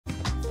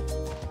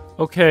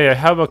Okay, I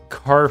have a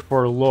car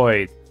for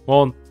Lloyd.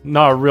 Well,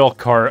 not a real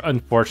car,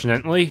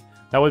 unfortunately.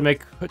 That would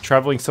make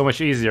traveling so much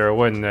easier,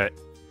 wouldn't it?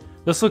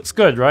 This looks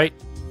good, right?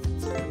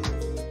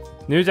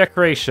 New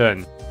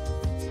decoration.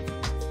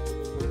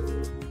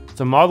 It's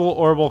a model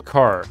orbital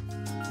car.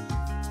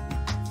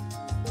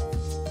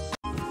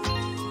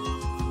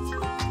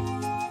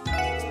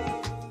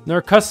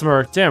 Another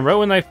customer. Damn, right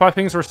when I thought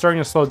things were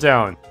starting to slow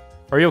down.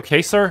 Are you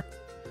okay, sir?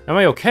 Am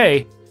I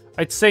okay?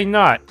 I'd say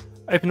not.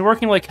 I've been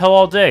working like hell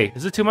all day.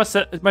 Is it too much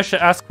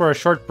to ask for a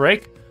short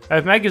break? I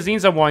have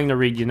magazines I'm wanting to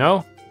read, you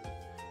know?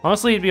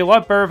 Honestly, it'd be a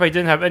lot better if I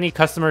didn't have any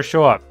customers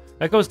show up.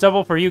 That goes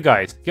double for you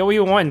guys. Get what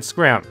you want and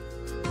scram.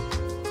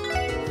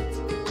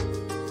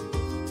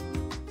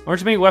 Aren't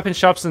too many weapon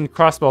shops in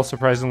Crossbell,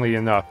 surprisingly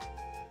enough.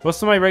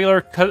 Most of my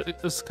regular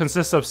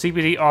consists of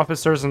CPD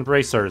officers and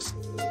bracers.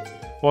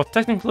 Well,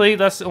 technically,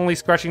 that's only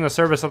scratching the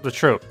surface of the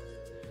truth.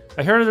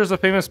 I heard there's a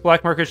famous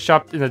black market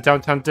shop in the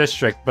downtown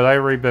district, but I've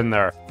already been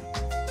there.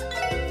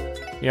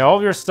 Yeah, all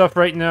of your stuff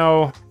right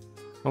now,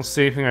 I don't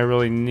see anything I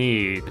really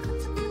need.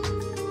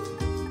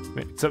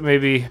 Except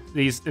maybe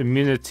these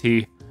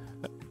immunity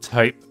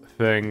type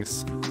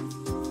things.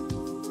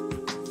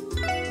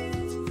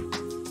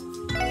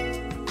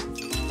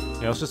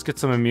 Yeah, let's just get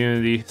some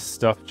immunity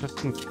stuff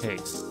just in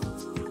case.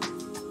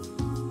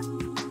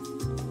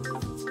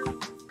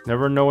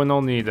 Never know when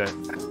they'll need it.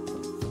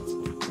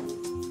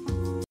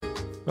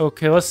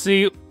 Okay, let's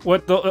see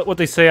what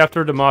they say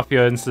after the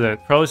Mafia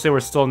incident. Probably say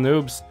we're still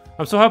noobs.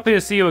 I'm so happy to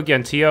see you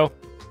again, Tio.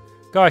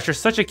 Gosh, you're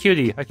such a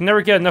cutie. I can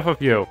never get enough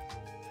of you.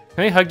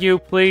 Can I hug you,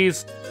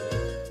 please?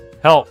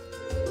 Help.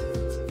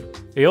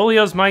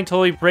 Aeolia's mind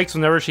totally breaks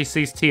whenever she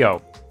sees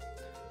Tio.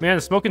 Man,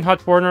 a smoking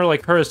hot foreigner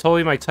like her is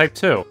totally my type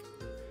too.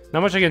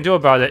 Not much I can do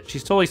about it.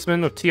 She's totally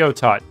smitten with Tio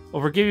Tot.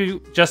 I'll forgive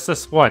you just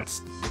this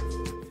once.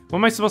 What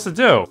am I supposed to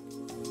do?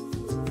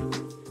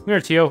 Come here,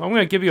 Tio. I'm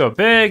gonna give you a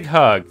big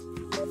hug.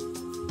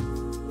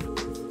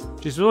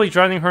 She's really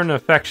drowning her in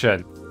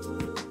affection.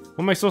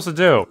 What am I supposed to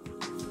do?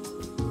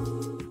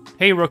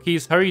 Hey,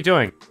 rookies. How are you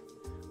doing?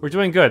 We're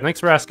doing good. Thanks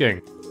for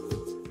asking.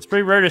 It's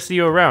pretty rare to see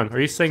you around. Are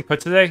you staying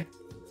put today?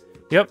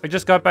 Yep, I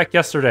just got back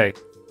yesterday.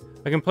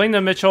 I complained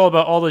to Mitchell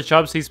about all the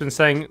jobs he's been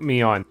sending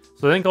me on,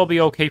 so I think I'll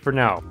be okay for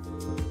now.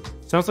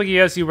 Sounds like he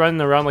has you running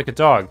around like a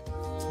dog.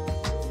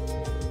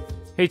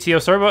 Hey Tio,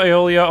 sorry about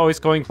Aeolia always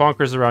going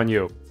bonkers around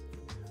you.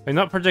 I'm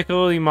not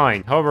particularly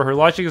mine, however her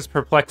logic is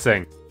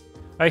perplexing.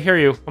 I hear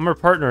you, I'm her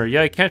partner,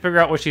 yet I can't figure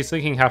out what she's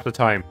thinking half the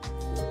time.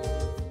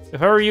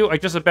 If I were you,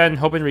 I'd just abandon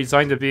hope and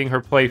resign to being her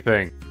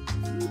plaything.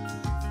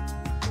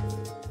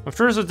 I'm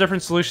sure there's a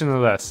different solution to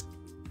this.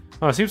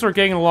 It seems we're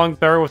getting along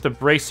better with the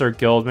Bracer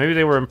Guild. Maybe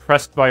they were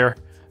impressed by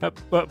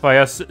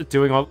us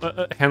doing all,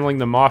 handling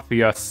the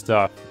Mafia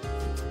stuff.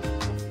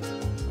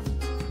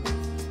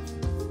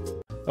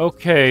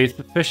 Okay,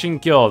 the Fishing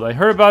Guild. I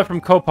heard about it from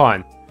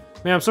Coupon.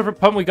 Man, I'm super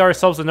pumped we got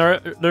ourselves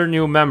another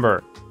new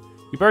member.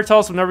 You better tell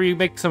us whenever you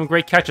make some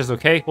great catches,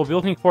 okay? We'll be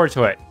looking forward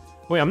to it.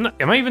 Wait, am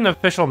I even an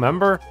official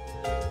member?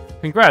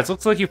 Congrats,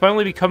 looks like you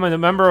finally become a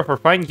member of our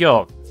fine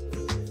guild.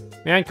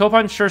 Man,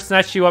 Coupon sure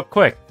snatched you up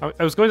quick.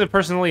 I was going to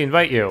personally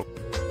invite you.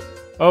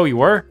 Oh, you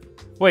were?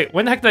 Wait,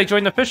 when the heck did I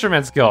join the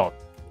Fisherman's Guild?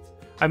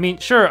 I mean,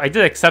 sure, I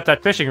did accept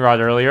that fishing rod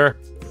earlier.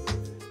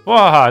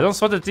 Waha, don't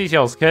sweat the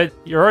details, kid.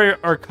 You're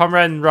our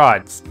comrade in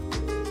rods.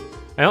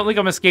 I don't think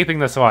I'm escaping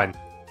this one.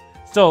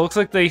 Still, it looks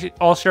like they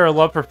all share a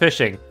love for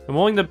fishing. I'm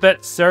willing to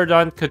bet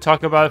Ceradon could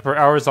talk about it for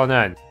hours on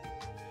end.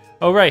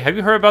 Oh right, have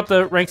you heard about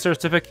the rank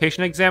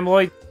certification exam,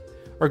 Lloyd?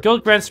 Our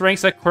guild grants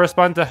ranks that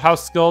correspond to how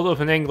skilled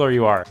of an angler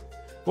you are.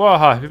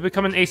 Waha, if you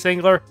become an ace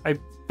angler, I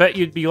bet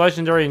you'd be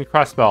legendary in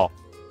Crossbell.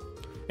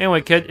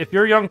 Anyway, kid, if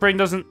your young brain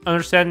doesn't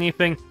understand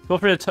anything, feel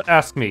free to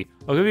ask me.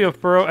 I'll give you a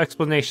thorough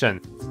explanation.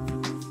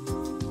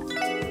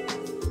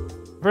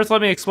 First,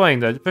 let me explain.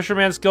 The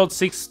Fisherman's Guild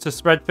seeks to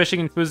spread fishing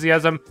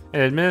enthusiasm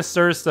and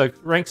administers the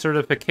rank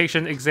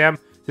certification exam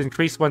to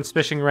increase one's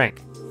fishing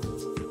rank.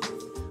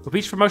 With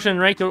each promotion and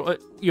rank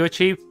you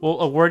achieve, we'll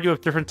award you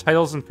with different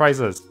titles and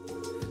prizes.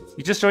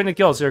 You just joined the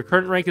guild, so your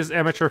current rank is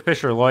Amateur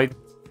Fisher, Lloyd.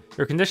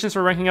 Your conditions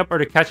for ranking up are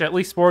to catch at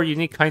least 4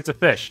 unique kinds of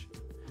fish.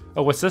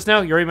 Oh, what's this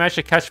now? You already managed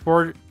to catch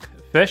 4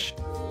 fish?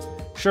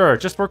 Sure,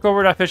 just work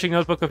over that fishing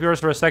notebook of yours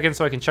for a second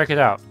so I can check it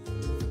out.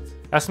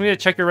 Ask me to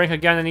check your rank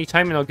again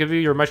anytime and I'll give you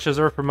your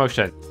much-deserved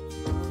promotion.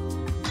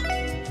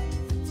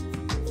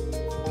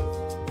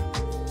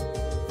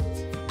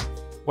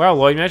 Wow,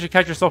 Lloyd, you managed to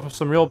catch yourself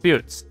some real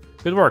buttes.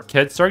 Good work,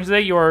 kid. Starting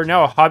today, you are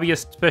now a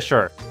hobbyist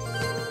fisher.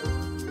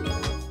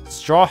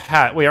 Straw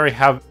hat. Wait, I already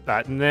have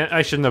that. And then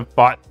I shouldn't have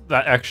bought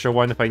that extra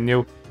one if I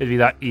knew it'd be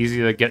that easy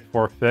to get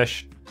 4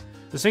 fish.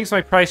 This thing's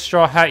my prize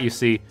straw hat, you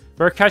see.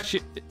 Better catch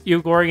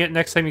you wearing it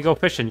next time you go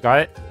fishing, got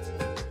it?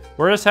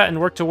 Wear this hat and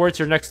work towards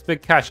your next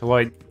big catch,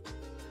 Lloyd.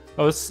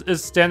 Oh, this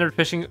is standard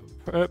fishing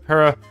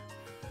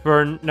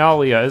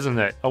paraphernalia, isn't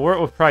it? I'll wear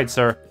it with pride,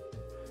 sir.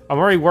 I'm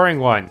already wearing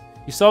one.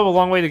 You still have a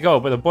long way to go,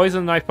 but the boys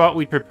and I thought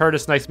we'd prepare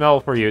this nice medal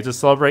for you to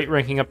celebrate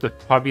ranking up the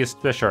hobbyist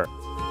fisher.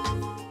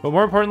 But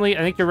more importantly,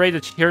 I think you're ready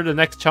to hear the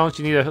next challenge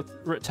you need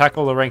to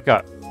tackle to rank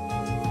up.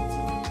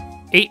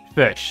 8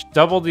 fish,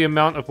 double the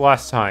amount of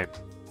last time.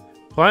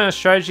 Plan a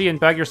strategy and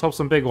bag yourself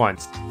some big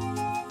ones.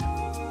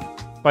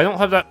 But I don't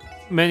have that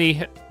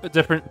many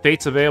different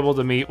baits available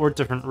to me or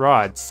different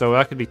rods, so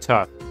that could be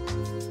tough.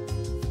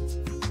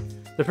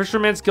 The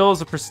Fisherman's Guild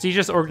is a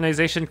prestigious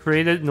organization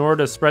created in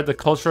order to spread the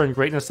culture and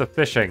greatness of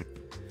fishing.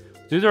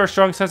 Due to our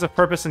strong sense of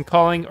purpose and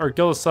calling, our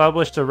guild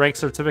established a rank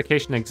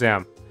certification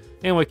exam.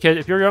 Anyway, kid,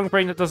 if you're a young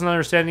brain that doesn't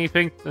understand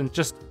anything, then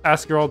just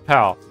ask your old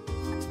pal.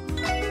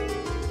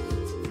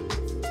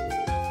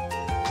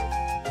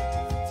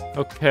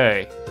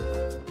 Okay.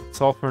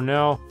 That's all for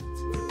now.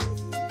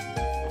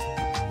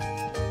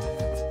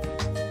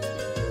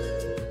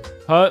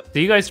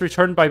 Did you guys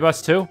return by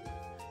bus too?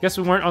 Guess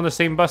we weren't on the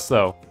same bus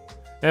though.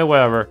 Eh,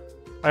 whatever.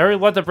 I already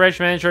let the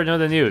branch manager know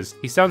the news.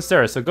 He's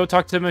downstairs, so go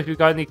talk to him if you've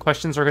got any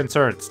questions or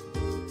concerns.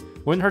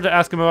 Wouldn't hurt to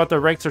ask him about the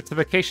rank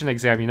certification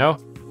exam, you know?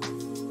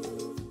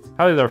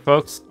 Howdy there,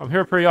 folks. I'm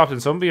here pretty often,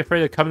 so don't be afraid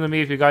to come to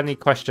me if you got any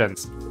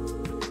questions.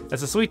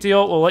 As a sweet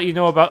deal, we'll let you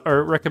know about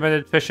our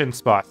recommended fishing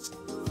spots.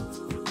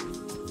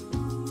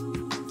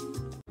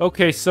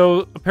 Okay,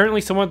 so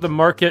apparently someone at the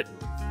market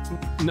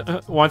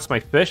wants my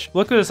fish.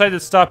 Look who decided to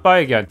stop by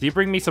again. Do you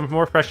bring me some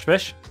more fresh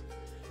fish?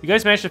 You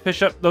guys managed to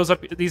fish up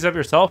these up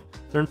yourself?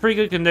 They're in pretty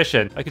good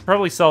condition. I could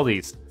probably sell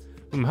these.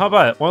 How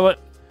about it? Want to let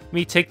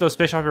me take those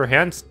fish off your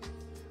hands?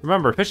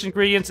 Remember, fish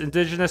ingredients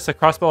indigenous to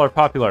Crossbell are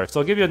popular,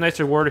 so I'll give you a nice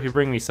reward if you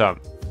bring me some.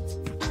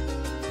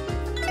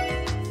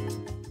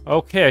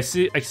 Okay, I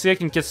see I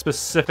can get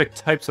specific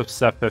types of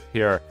sepip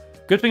here.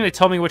 Good thing they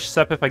tell me which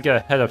sepip I get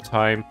ahead of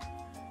time.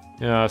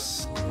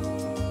 Yes.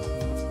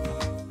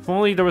 If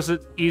only there was an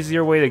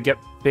easier way to get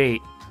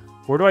bait.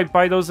 Where do I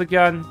buy those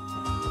again?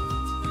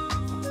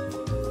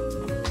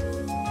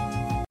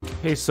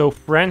 Okay, so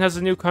Fran has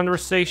a new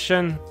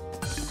conversation.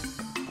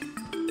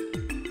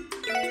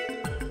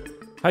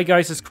 Hi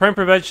guys, it's Crime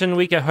Prevention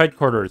Week at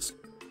headquarters.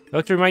 I'd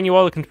like to remind you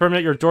all to confirm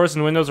that your doors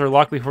and windows are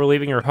locked before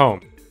leaving your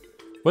home.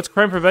 What's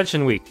Crime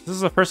Prevention Week? This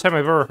is the first time I've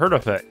ever heard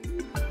of it.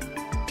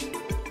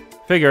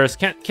 Figures,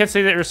 can't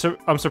say that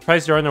I'm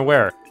surprised you're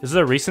unaware. Is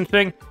it a recent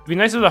thing? It'd be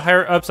nice if the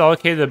higher-ups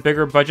allocated a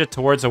bigger budget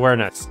towards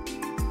awareness.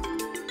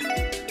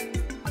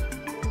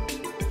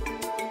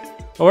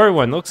 Oh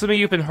everyone, looks to me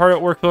you've been hard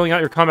at work filling out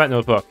your combat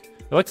notebook.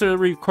 I'd like to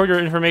record your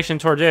information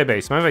to our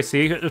database. Mind if I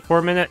see you for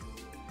a minute?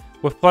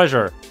 With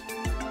pleasure.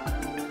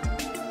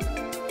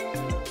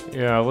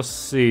 Yeah, let's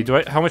see.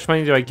 How much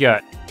money do I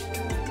get?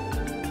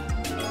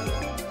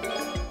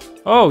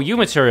 Oh, Eiyuu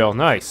material.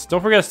 Nice.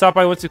 Don't forget to stop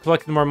by once you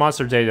collect more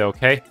monster data,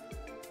 okay?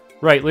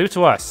 Right, leave it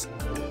to us.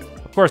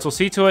 Of course, we'll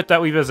see to it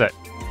that we visit.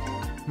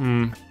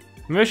 Maybe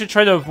I should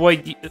try to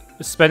avoid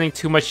spending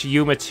too much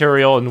Eiyuu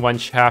material in one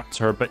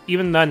chapter, but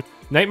even then,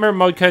 Nightmare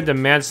mode kind of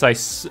demands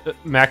that I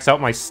max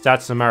out my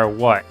stats no matter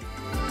what.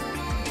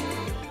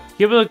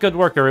 Keep it good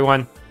work,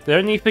 everyone. Did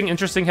anything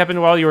interesting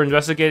happen while you were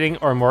investigating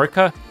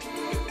Armorica?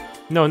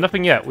 No,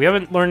 nothing yet. We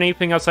haven't learned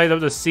anything outside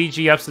of the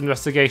CGF's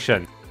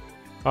investigation.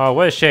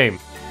 What a shame.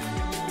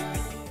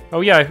 Oh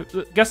yeah, I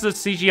guess the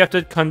CGF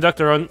did conduct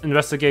their own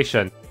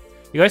investigation.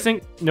 You guys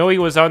think Noe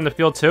was out in the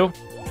field too?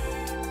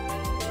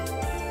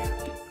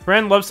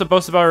 Fran loves to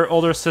boast about her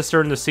older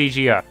sister in the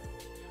CGF.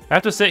 I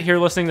have to sit here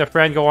listening to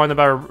Fran go on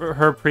about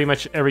her pretty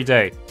much every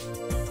day.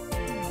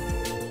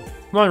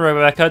 Come on,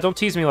 Rebecca, don't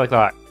tease me like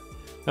that.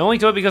 I only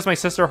do it because my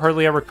sister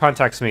hardly ever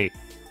contacts me.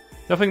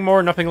 Nothing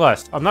more, nothing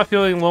less. I'm not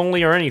feeling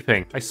lonely or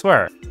anything, I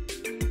swear.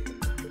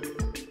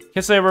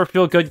 Can't say I ever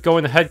feel good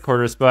going to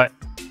headquarters, but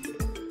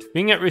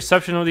being at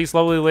reception with these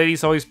lovely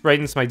ladies always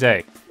brightens my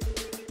day.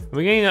 I'm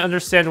beginning to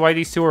understand why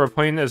these two are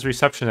appointed as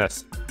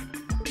receptionists.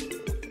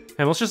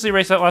 And let's just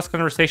erase that last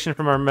conversation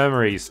from our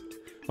memories.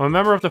 I'm a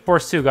member of the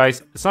Force too,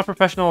 guys. It's not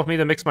professional of me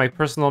to mix my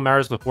personal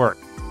matters with work.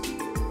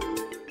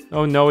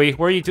 Oh, Noe,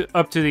 what are you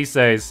up to these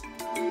days?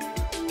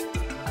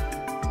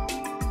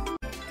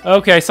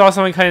 Okay, I saw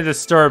something kind of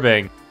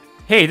disturbing.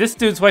 Hey, this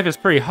dude's wife is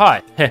pretty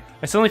hot. I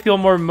suddenly feel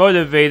more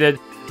motivated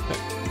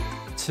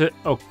to...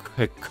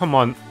 Okay, come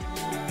on.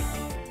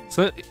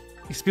 So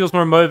he feels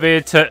more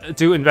motivated to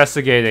do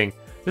investigating.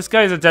 This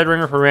guy is a dead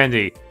ringer for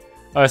Randy.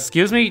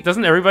 Excuse me?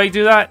 Doesn't everybody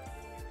do that?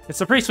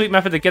 It's a pretty sweet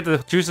method to get the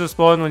juices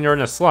flowing when you're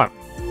in a slump.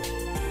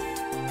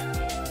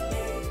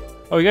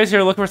 Oh, you guys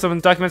here looking for some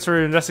documents for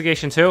your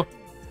investigation too?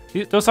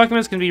 Those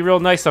documents can be real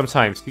nice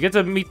sometimes. You get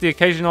to meet the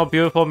occasional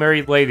beautiful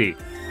married lady.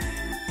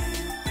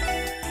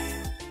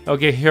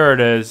 Okay, here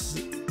it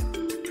is.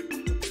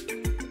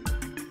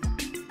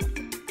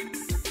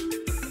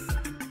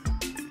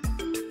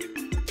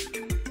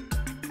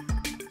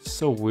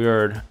 So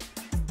weird.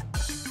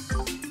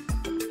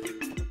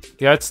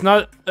 Yeah, it's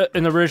not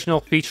an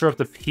original feature of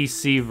the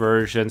PC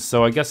version,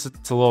 so I guess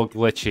it's a little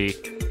glitchy.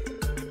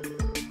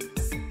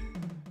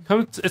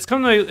 It's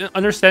come to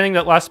understanding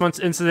that last month's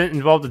incident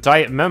involved a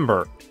Diet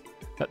member.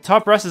 That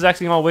top brass is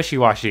acting all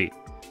wishy-washy.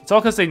 It's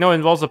all because they know it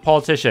involves a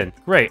politician.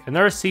 Great,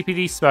 another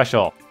CPD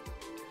special.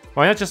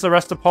 Why not just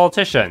arrest a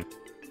politician?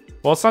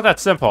 Well, it's not that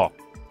simple.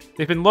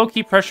 They've been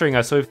low-key pressuring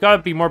us, so we've got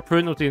to be more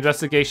prudent with the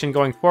investigation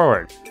going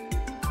forward.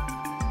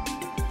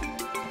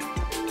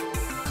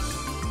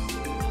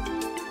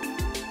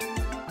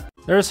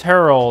 There's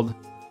Harold.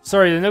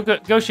 Sorry, the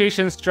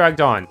negotiations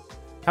dragged on.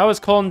 How has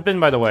Colin been,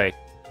 by the way?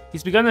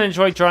 He's begun to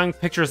enjoy drawing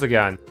pictures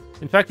again.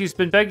 In fact, he's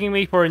been begging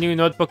me for a new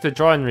notebook to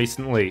draw in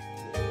recently.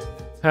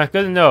 Good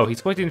to know.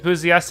 He's quite the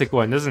enthusiastic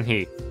one, isn't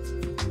he?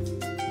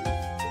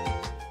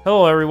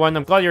 Hello, everyone.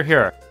 I'm glad you're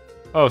here.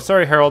 Oh,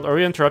 sorry, Harold. Are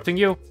we interrupting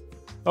you?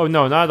 Oh,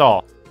 no, not at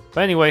all.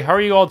 But anyway, how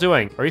are you all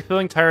doing? Are you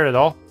feeling tired at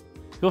all?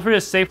 Feel free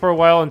to stay for a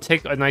while and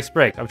take a nice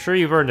break. I'm sure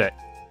you've earned it.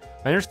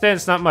 I understand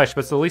it's not much,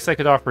 but it's the least I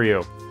could offer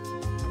you.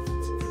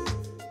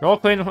 You're all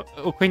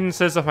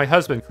acquaintances of my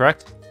husband,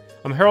 correct?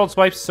 I'm Harold's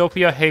wife,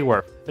 Sophia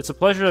Hayworth. It's a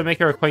pleasure to make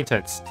your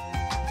acquaintance.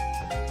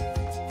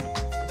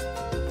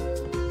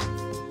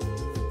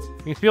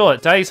 You can feel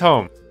it. Daddy's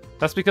home.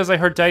 That's because I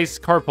heard Daddy's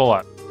car pull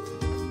up.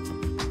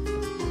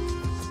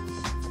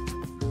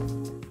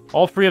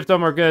 All three of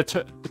them are gonna...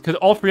 Could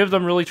all three of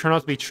them really turn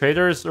out to be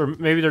traitors? Or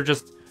maybe they're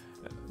just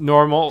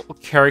normal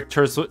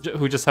characters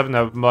who just happen to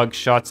have mug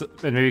shots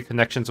and maybe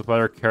connections with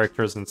other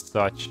characters and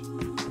such.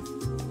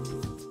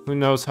 Who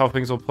knows how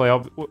things will play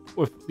out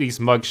with these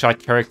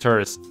mugshot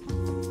characters.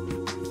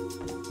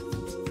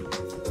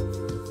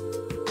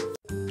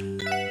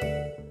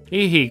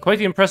 Hee, quite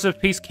the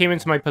impressive piece came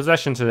into my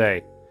possession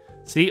today.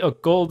 See, a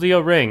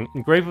Goldia ring,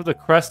 engraved with the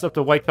crest of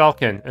the White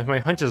Falcon, if my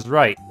hunch is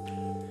right.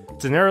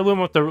 It's an heirloom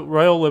of the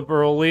Royal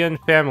Liberalian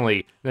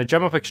family, and a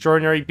gem of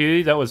extraordinary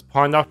beauty that was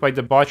pawned off by a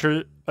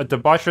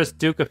debaucherous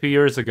duke a few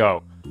years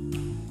ago.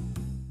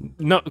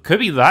 No, could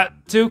be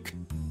that duke?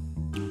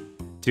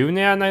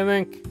 Dunan, I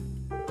think?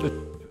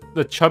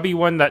 The chubby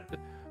one that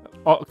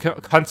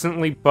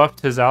constantly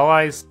buffed his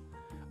allies?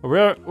 A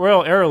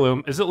royal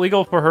heirloom? Is it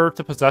legal for her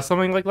to possess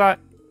something like that?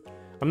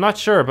 I'm not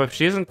sure, but if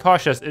she isn't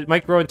cautious, it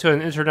might grow into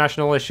an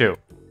international issue.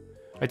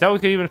 I doubt we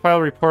could even file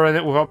a report on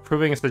it without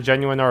proving it's a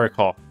genuine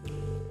article.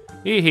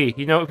 Hee,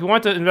 you know, if you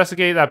want to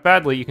investigate that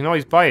badly, you can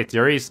always buy it,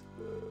 dearies.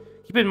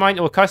 Keep in mind,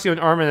 it will cost you an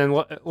arm and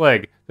a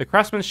leg. The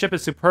craftsmanship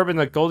is superb and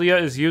the Goldia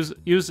is used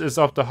is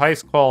of the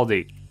highest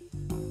quality.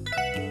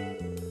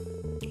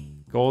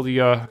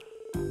 Goldia...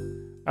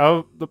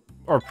 Out of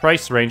our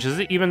price range, is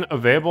it even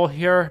available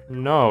here?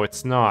 No,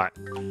 it's not.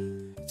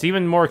 It's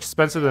even more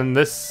expensive than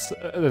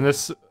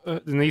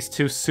than these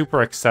two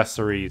super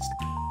accessories.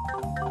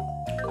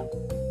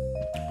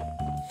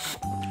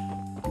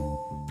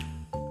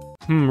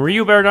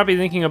 Ryu better not be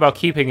thinking about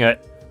keeping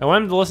it. I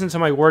want him to listen to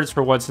my words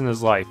for once in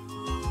his life.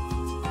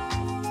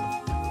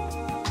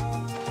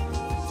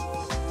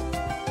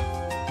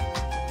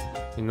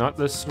 Not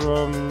this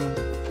room.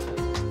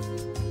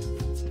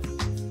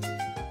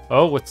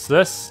 Oh, what's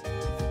this?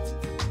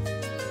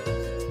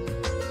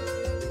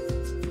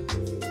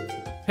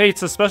 Hey,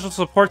 it's a special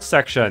support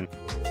section.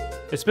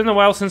 It's been a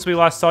while since we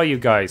last saw you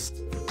guys.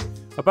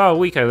 About a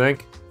week, I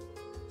think.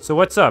 So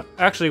what's up?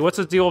 Actually, what's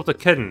the deal with the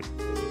kitten?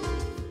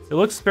 It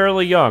looks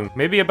fairly young,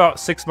 maybe about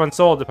 6 months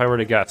old if I were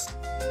to guess.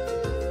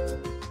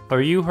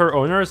 Are you her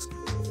owners?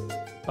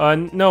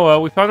 No,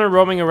 we found her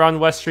roaming around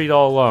West Street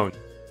all alone.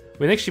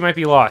 We think she might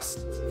be lost.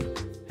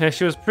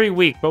 She was pretty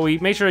weak, but we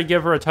made sure to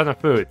give her a ton of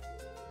food.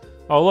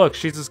 Oh look,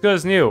 she's as good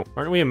as new.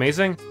 Aren't we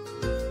amazing?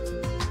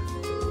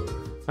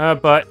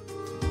 But...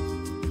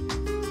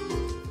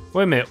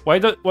 Wait a minute, why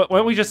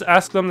don't we just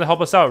ask them to help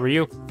us out,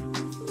 Ryu?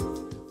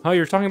 Oh,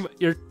 you're talking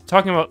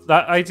about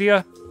that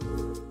idea?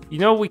 You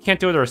know we can't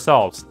do it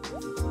ourselves.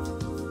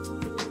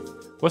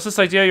 What's this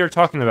idea you're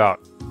talking about?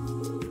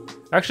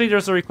 Actually,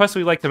 there's a request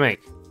we'd like to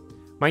make.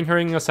 Mind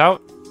hearing us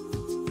out?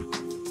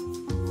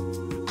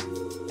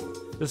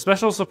 The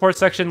special support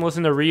section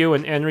listened to Ryu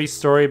and Anri's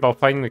story about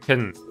finding the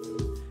kitten.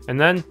 And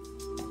then...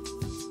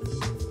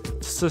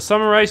 To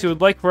summarize, you would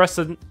like for us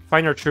to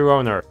find her true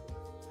owner.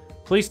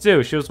 Please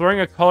do. She was wearing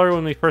a collar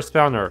when we first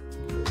found her.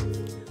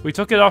 We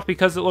took it off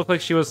because it looked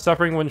like she was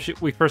suffering when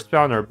we first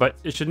found her, but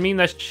it should mean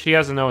that she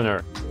has an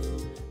owner.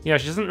 Yeah,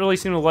 she doesn't really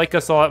seem to like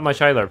us all that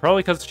much either,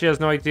 probably because she has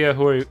no idea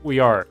who we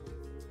are.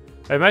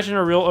 I imagine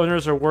her real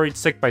owners are worried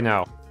sick by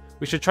now.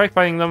 We should try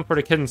finding them for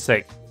the kitten's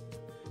sake.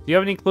 Do you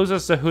have any clues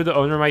as to who the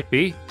owner might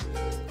be?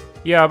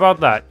 Yeah, about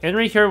that.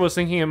 Anri here was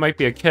thinking it might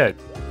be a kid.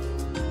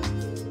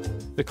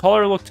 The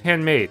collar looked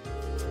handmade.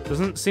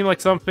 Doesn't seem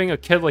like something a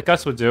kid like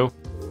us would do.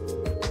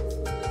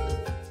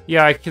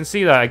 Yeah, I can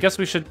see that. I guess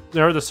we should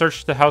narrow the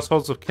search to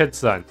households with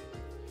kids then.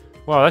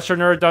 Wow, that sure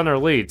narrowed down our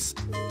leads.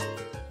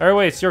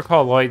 Anyway, it's your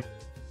call, Lloyd.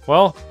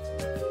 Well,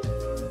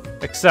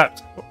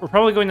 except, we're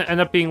probably going to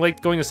end up being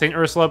late going to St.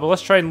 Ursula, but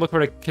let's try and look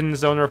for the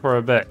kitten's owner for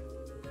a bit.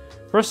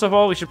 First of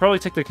all, we should probably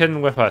take the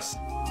kitten with us.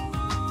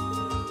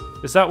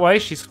 Is that why?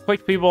 She's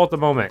quite feeble at the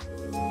moment.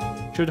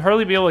 She would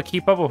hardly be able to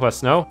keep up with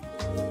us, no?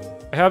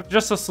 I have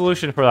just a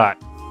solution for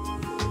that.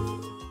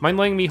 Mind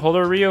letting me hold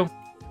her, Ryu?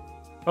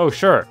 Oh,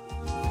 sure.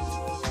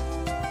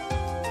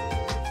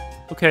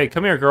 Okay,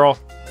 come here, girl.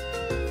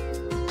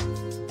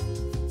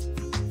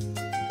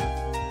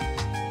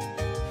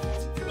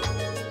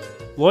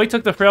 Lloyd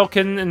took the frail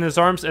kitten in his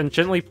arms and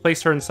gently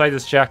placed her inside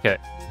his jacket.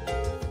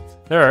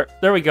 There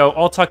we go,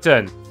 all tucked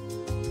in.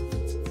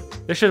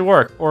 This should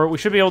work, or we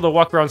should be able to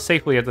walk around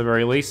safely at the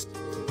very least.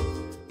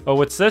 Oh,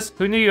 what's this?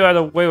 Who knew you had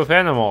a way with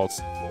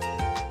animals?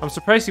 I'm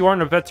surprised you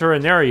aren't a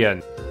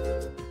veterinarian.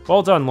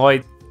 Well done,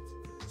 Lloyd.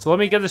 So let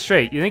me get this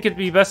straight. You think it'd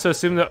be best to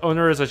assume the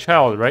owner is a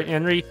child, right,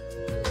 Anri?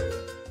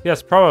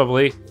 Yes,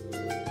 probably.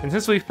 And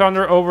since we found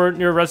her over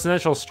near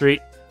Residential Street,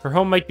 her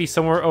home might be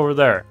somewhere over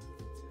there.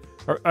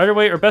 Or either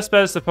way, our best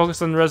bet is to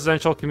focus on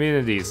residential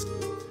communities.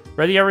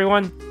 Ready,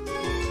 everyone?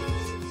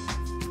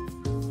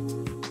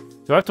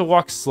 Do I have to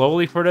walk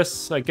slowly for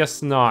this? I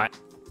guess not.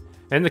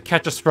 And the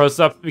cat just froze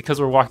up because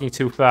we're walking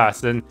too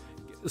fast and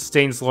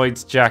stains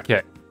Lloyd's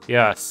jacket.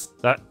 Yes,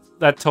 that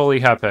totally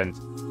happened.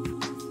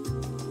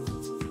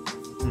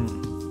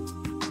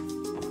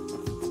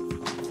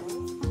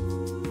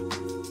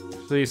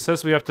 So he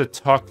says we have to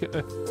talk.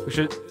 We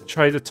should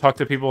try to talk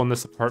to people in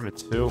this apartment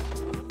too.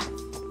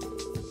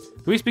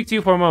 Can we speak to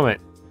you for a moment?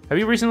 Have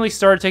you recently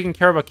started taking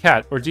care of a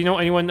cat, or do you know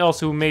anyone else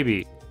who may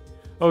be?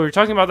 Oh, we were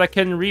talking about that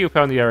kitten Ryu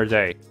found the other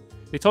day.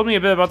 They told me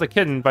a bit about the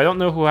kitten, but I don't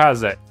know who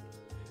has it.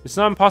 It's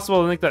not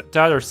impossible to think that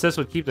Dad or Sis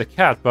would keep the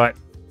cat, but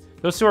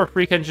those two are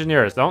freak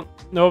engineers. I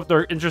don't know if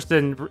they're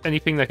interested in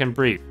anything that can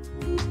breathe.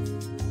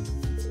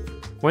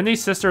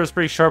 Wendy's sister is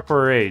pretty sharp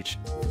for her age.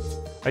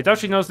 I doubt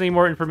she knows any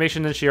more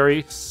information than she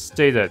already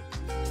stated.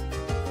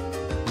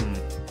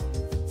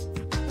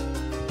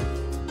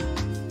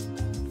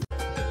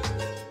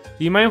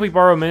 Do you mind if we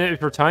borrow a minute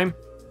of your time?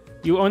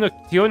 Do you own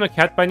a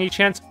cat by any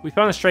chance? We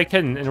found a stray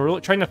kitten, and we're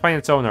trying to find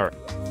its owner.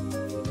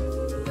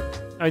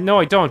 No,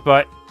 I don't,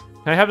 but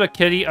can I have the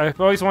kitty?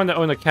 I've always wanted to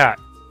own a cat.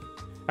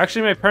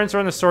 Actually, my parents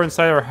run the store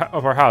inside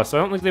of our house, so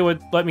I don't think they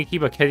would let me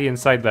keep a kitty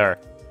inside there.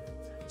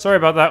 Sorry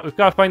about that. We've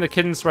got to find the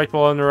kitten's rightful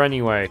owner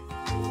anyway.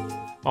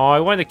 Oh, I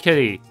want a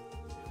kitty.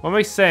 What am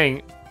I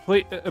saying?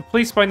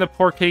 Please find the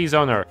poor kitty's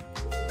owner.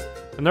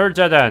 Another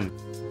dead end.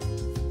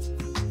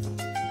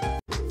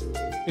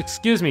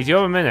 Excuse me, do you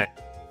have a minute?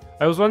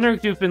 I was wondering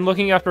if you've been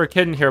looking after a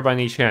kitten here by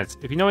any chance.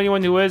 If you know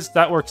anyone who is,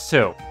 that works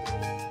too.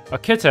 A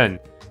kitten?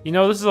 You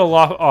know, this is a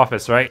law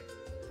office, right?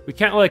 We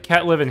can't let a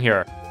cat live in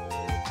here.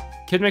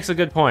 Kid makes a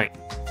good point.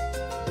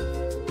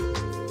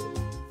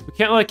 We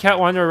can't let a cat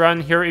wander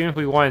around here even if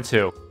we wanted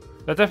to.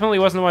 That definitely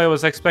wasn't what I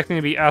was expecting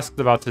to be asked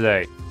about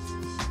today.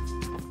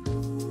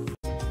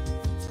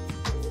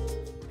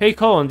 Hey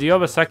Colin, do you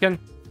have a second?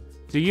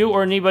 Do you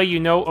or anybody you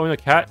know own a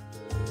cat?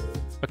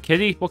 A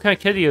kitty? What kind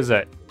of kitty is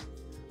it?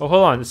 Oh,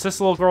 hold on, it's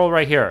this little girl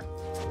right here.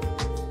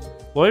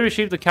 Lloyd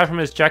retrieved the cat from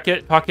his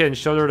jacket pocket and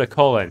showed her to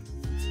Colin.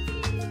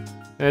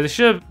 And they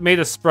should have made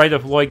a sprite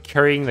of Lloyd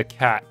carrying the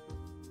cat.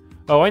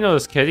 Oh, I know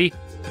this kitty.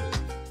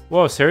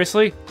 Whoa,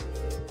 seriously?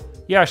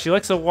 Yeah, she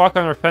likes to walk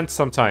on her fence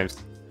sometimes.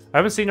 I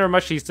haven't seen her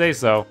much these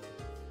days, though.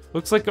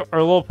 Looks like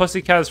our little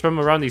pussycat is from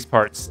around these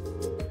parts.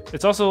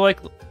 It also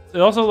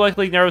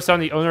likely narrows down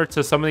the owner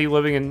to somebody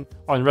living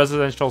on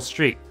Residential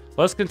Street.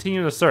 Let's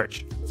continue the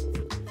search.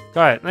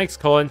 Got it. Thanks,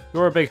 Colin.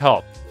 You were a big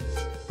help.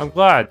 I'm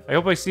glad. I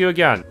hope I see you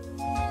again.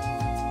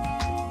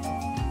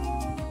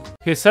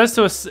 He says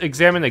to us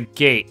examine a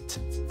gate.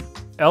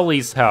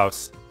 Elie's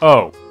house.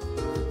 Oh.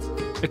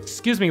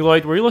 Excuse me,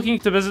 Lloyd. Were you looking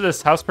to visit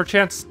this house,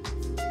 perchance?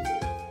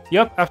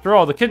 Yep. After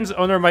all, the kitten's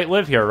owner might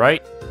live here,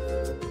 right?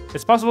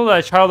 It's possible that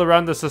a child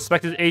around the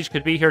suspected age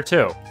could be here,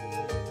 too.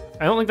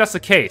 I don't think that's the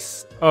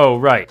case. Oh,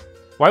 right.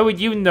 Why would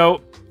you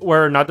know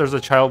whether or not there's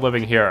a child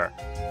living here?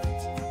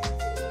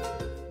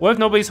 What if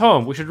nobody's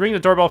home? We should ring the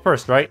doorbell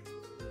first, right?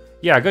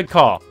 Yeah, good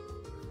call.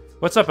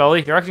 What's up,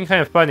 Elie? You're acting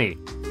kind of funny.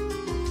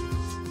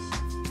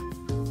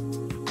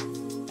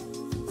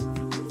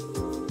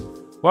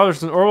 Wow,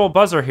 there's an orbital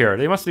buzzer here.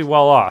 They must be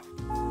well off.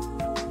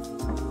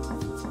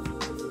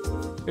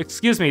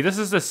 Excuse me, this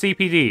is the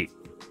CPD.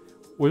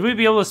 Would we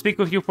be able to speak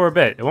with you for a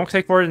bit? It won't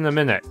take more than a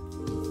minute.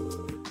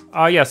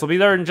 Yes, I'll be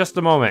there in just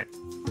a moment.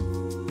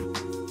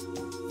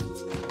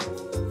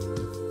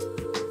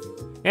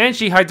 And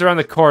she hides around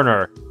the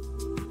corner.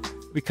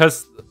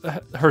 Because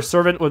her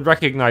servant would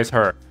recognize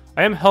her.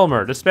 I am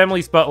Helmer, this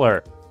family's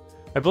butler.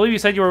 I believe you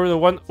said you were the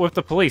one with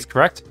the police,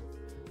 correct?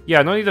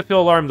 Yeah, no need to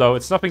feel alarmed though,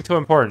 it's nothing too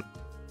important.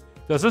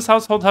 Does this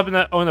household happen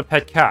to own a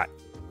pet cat?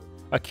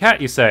 A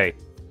cat, you say?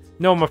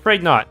 No, I'm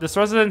afraid not. This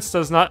residence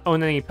does not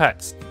own any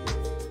pets.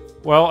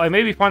 Well, I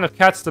may be fond of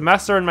cats, the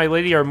master and my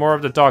lady are more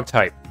of the dog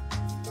type.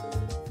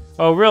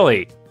 Oh,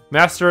 really?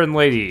 Master and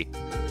lady.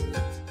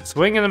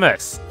 Swing and a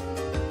miss.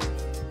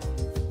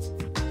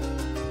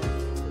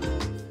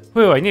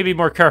 Whew, I need to be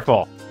more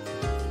careful.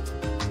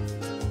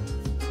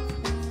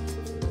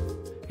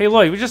 Hey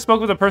Lloyd, we just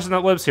spoke with the person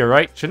that lives here,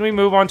 right? Shouldn't we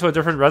move on to a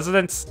different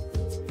residence?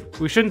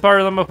 We shouldn't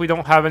bother them if we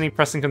don't have any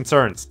pressing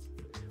concerns.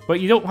 But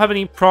you don't have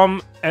any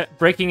problem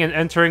breaking and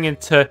entering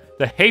into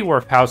the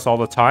Hayworth house all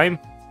the time?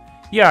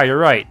 Yeah, you're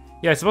right.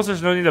 Yeah, I suppose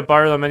there's no need to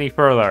bother them any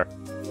further.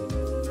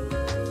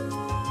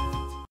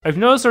 I've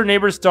noticed our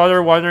neighbor's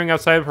daughter wandering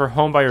outside of her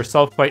home by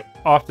herself quite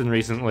often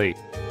recently.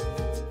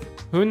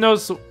 Who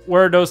knows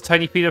where those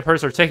tiny feet of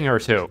hers are taking her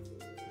to?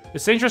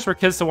 It's dangerous for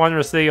kids to wander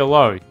the city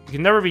alone. You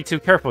can never be too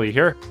careful, you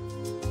hear?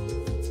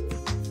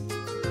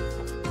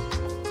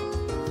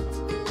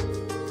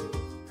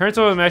 Parents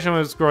would imagine when I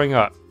was growing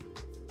up.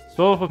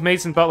 Filled with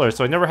maids and butlers,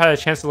 so I never had a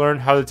chance to learn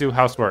how to do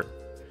housework.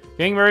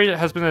 Getting married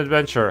has been an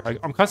adventure.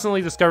 I'm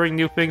constantly discovering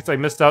new things I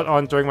missed out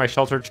on during my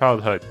sheltered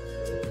childhood.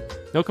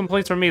 No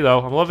complaints from me, though.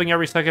 I'm loving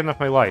every second of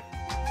my life.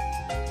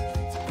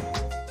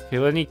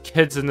 Okay, any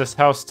kids in this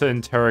house to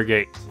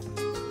interrogate.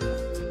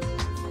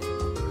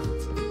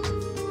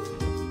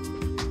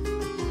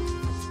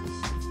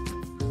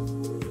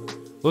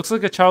 Looks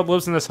like a child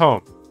lives in this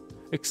home.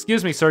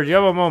 Excuse me, sir, do you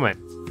have a moment?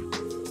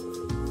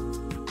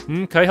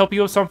 Can I help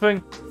you with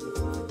something?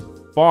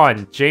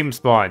 Bond, James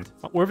Bond.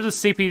 We're with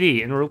the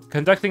CPD, and we're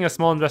conducting a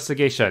small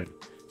investigation. Do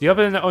you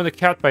happen to own a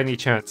cat by any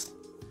chance?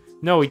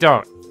 No, we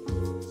don't.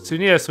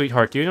 Sunita,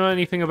 sweetheart, do you know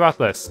anything about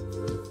this?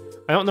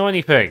 I don't know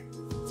anything.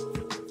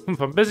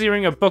 I'm busy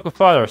reading a book with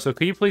father, so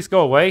could you please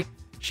go away?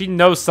 She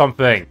knows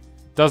something,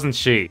 doesn't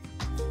she?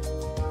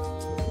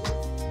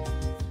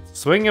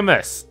 Swing and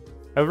miss.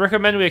 I would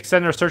recommend we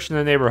extend our search in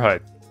the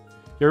neighborhood.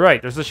 You're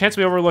right, there's a chance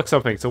we overlook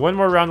something, so one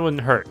more round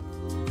wouldn't hurt.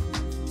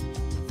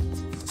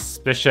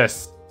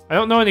 Suspicious. I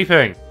don't know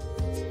anything.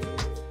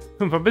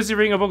 I'm busy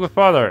reading a book with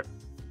father.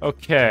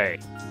 Okay.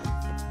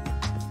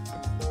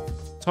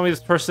 Tell me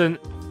this person...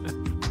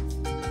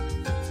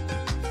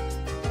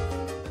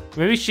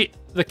 Maybe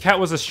the cat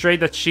was a stray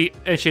that she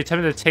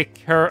attempted to take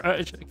care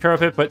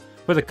of it, but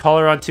put the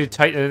collar on too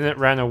tight and then it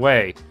ran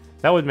away.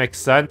 That would make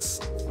sense.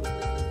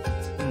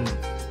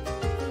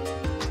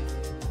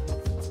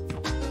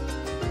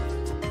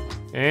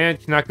 And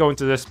cannot go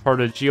into this part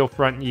of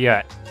Geofront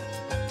yet.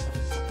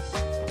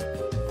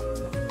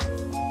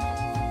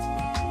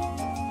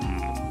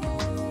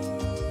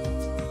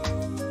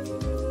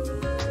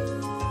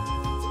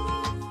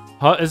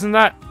 Huh, isn't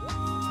that?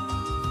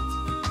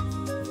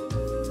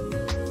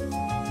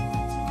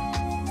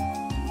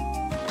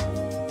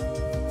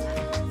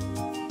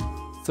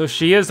 So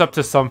she is up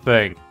to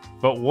something.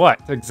 But what,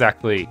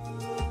 exactly?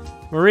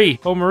 Marie!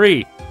 Oh,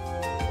 Marie!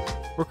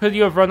 Where could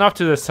you have run off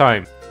to this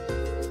time?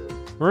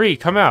 Marie,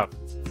 come out!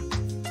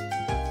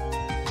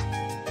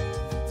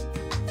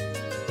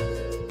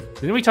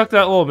 Didn't we talk to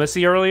that little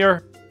Missy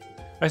earlier?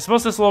 I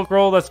suppose this little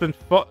girl that's been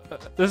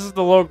this is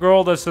the little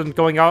girl that's been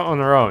going out on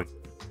her own.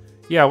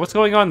 Yeah, what's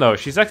going on though?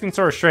 She's acting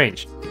sort of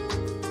strange.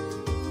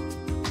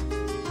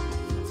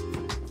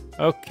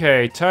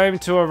 Okay, time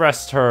to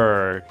arrest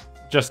her.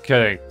 Just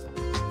kidding.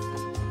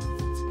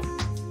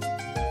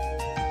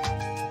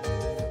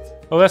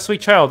 Oh, that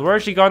sweet child, where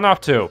has she gone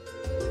off to?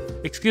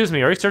 Excuse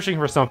me, are you searching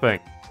for something?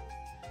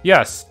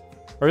 Yes.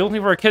 Are you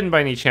looking for a kitten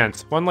by any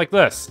chance? One like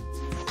this.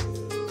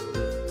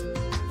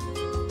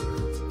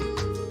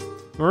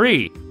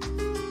 Marie!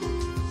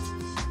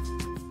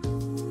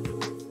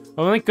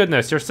 Oh, thank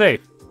goodness, you're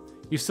safe.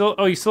 You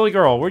silly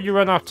girl, where'd you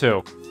run off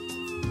to?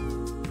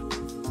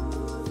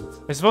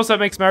 I suppose that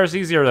makes matters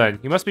easier then.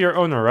 You must be your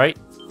owner, right?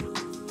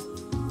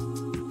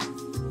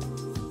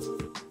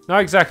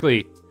 Not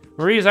exactly.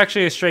 Marie is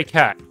actually a stray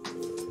cat.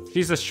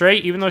 She's a stray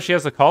even though she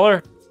has a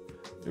collar?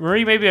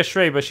 Marie may be a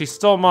stray, but she's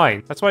still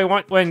mine. That's why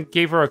I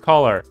gave her a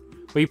collar.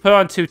 But you put it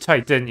on too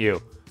tight, didn't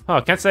you?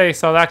 Huh, can't say I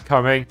saw that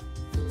coming.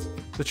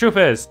 The truth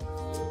is,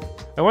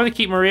 I wanted to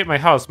keep Marie at my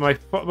house,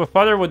 but my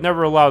father would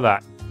never allow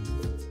that.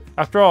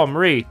 After all,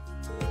 Marie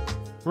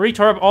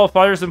tore up all of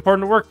father's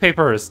important work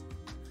papers.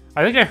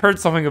 I think I heard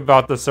something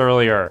about this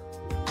earlier.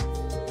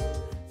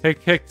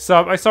 Hey,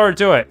 sub, I saw her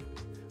do it.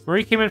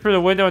 Marie came in through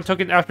the window and took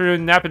an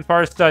afternoon nap in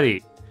father's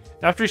study.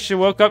 After she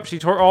woke up, she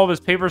tore all of his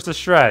papers to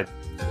shreds.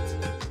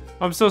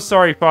 I'm so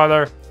sorry,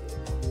 father.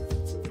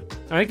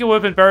 I think it would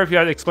have been better if you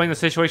had explained the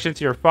situation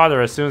to your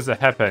father as soon as it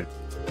happened.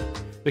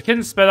 The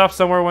kitten sped off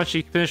somewhere once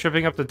she finished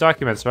ripping up the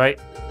documents, right?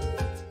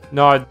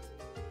 Nod.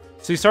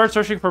 So you started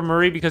searching for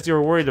Marie because you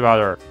were worried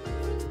about her.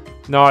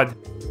 Nod.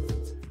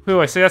 Whew,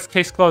 I say that's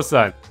case closed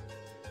then.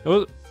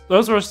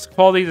 Those were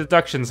quality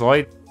deductions,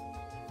 Lloyd.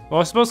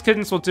 Well, I suppose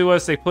kittens will do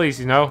as they please,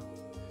 you know?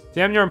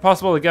 Damn near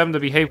impossible to get them to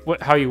behave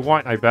how you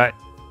want, I bet.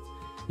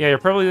 Yeah, you're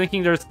probably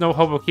thinking there's no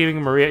hope of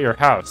keeping Marie at your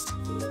house.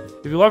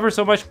 If you love her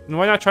so much, then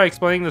why not try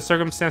explaining the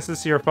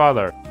circumstances to your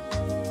father?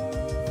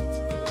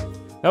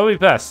 That would be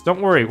best.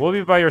 Don't worry, we'll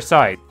be by your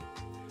side.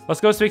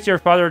 Let's go speak to your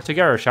father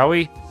together, shall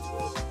we?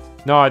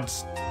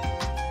 Nods.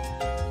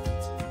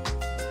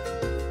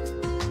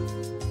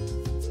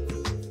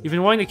 You've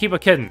been wanting to keep a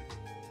kitten.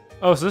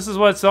 Oh, so this is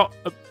what it's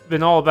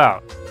been all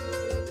about.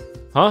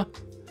 Huh?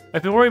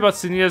 I've been worried about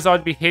Sunita's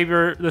odd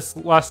behavior this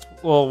last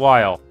little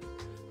while.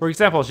 For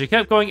example, she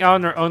kept going out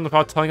on her own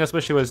without telling us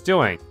what she was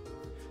doing.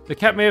 The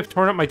cat may have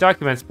torn up my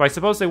documents, but I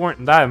suppose they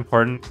weren't that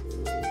important.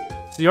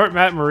 So you aren't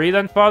mad at Marie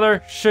then,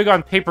 father? Should've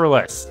gone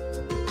paperless.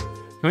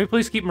 Can we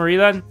please keep Marie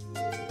then?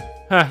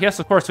 Yes,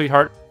 of course,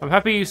 sweetheart. I'm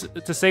happy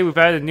to say we've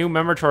added a new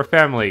member to our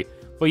family,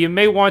 but you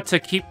may want to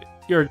keep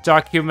your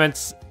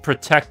documents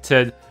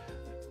protected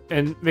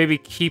and maybe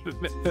get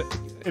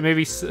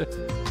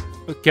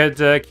a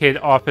dedicated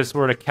office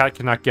where the cat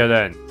cannot get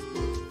in.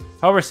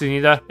 However,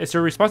 Sunita, it's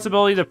your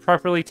responsibility to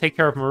properly take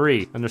care of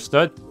Marie,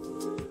 understood?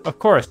 Of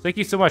course, thank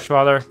you so much,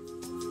 father.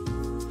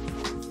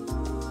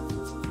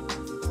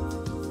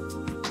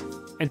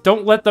 And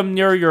don't let them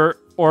near your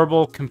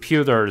orbital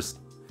computers.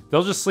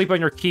 They'll just sleep on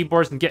your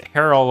keyboards and get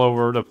hair all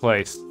over the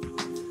place.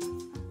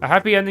 A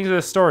happy ending to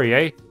the story,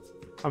 eh?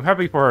 I'm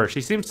happy for her.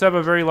 She seems to have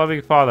a very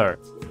loving father.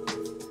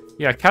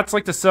 Yeah, cats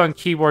like to sit on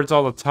keyboards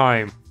all the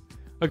time.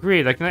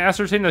 Agreed. I can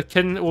ascertain the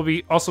kitten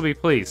will also be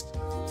pleased.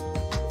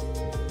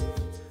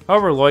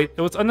 However, Lloyd,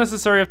 it was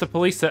unnecessary of the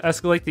police to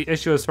escalate the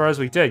issue as far as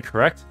we did,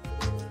 correct?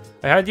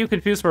 I had you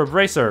confused for a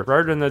bracer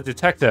rather than a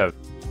detective.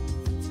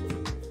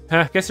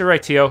 Huh, guess you're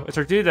right, Tio. It's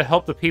our duty to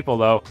help the people,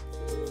 though.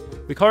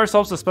 We call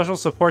ourselves the Special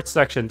Support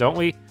Section, don't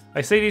we?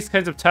 I say these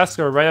kinds of tasks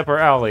are right up our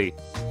alley.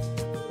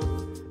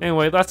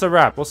 Anyway, that's a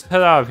wrap. Let's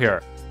head out of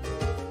here.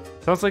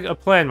 Sounds like a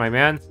plan, my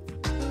man.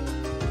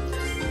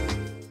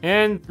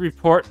 And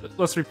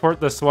let's report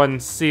this one,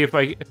 see if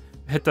I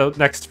hit the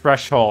next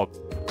threshold.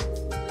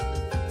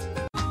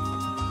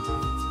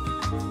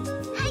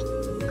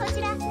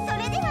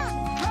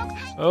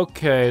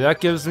 Okay, that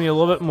gives me a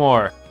little bit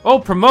more. Oh,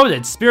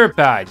 promoted! Spirit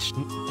badge!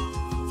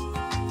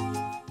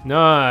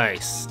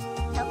 Nice.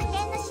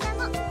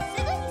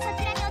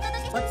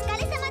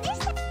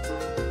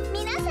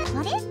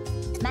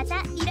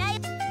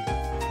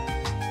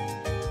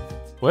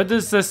 What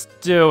does this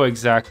do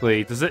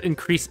exactly? Does it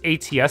increase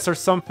ATS or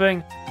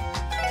something?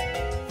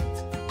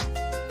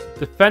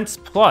 Defense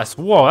plus.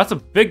 Whoa, that's a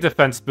big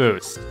defense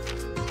boost.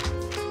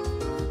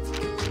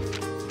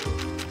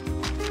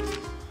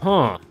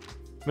 Huh.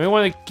 May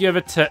want to give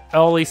it to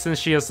Elie since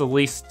she has the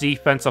least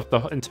defense of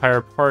the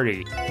entire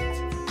party.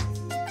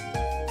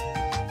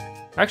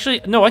 Actually,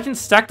 no, I can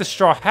stack the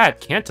straw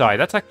hat, can't I?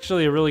 That's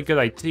actually a really good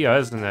idea,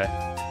 isn't it?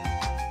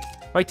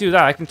 If I do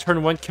that, I can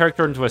turn one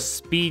character into a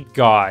speed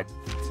god.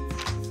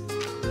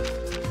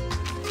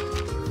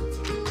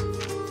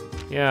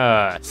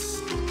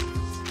 Yes.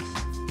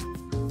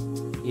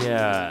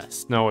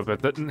 Yes. No,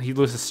 but he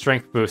loses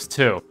strength boost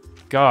too.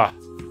 Gah.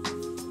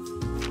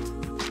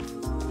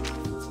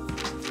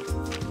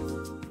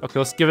 Okay,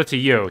 let's give it to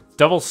you.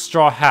 Double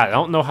straw hat. I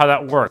don't know how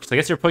that works. I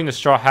guess you're putting the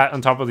straw hat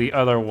on top of the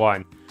other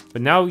one.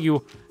 But now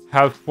you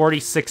have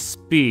 46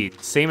 speed,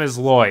 same as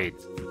Lloyd.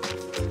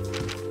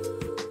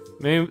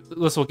 Maybe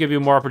this will give you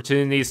more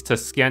opportunities to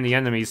scan the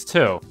enemies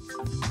too.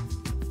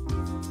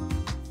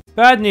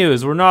 Bad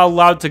news, we're not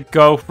allowed to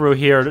go through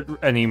here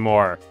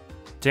anymore.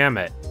 Damn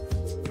it.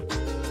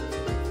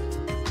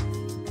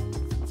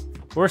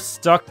 We're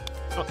stuck.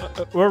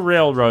 We're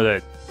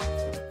railroaded.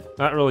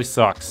 That really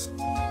sucks.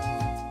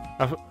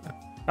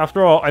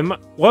 After all,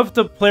 what if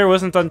the player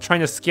wasn't done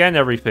trying to scan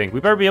everything? We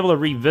better be able to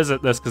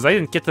revisit this, because I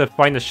didn't get to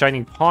find the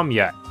Shining Palm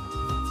yet.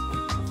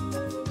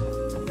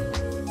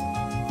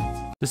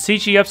 The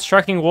CGF's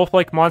tracking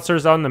wolf-like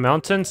monsters out in the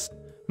mountains?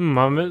 I'm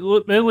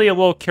admittedly a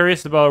little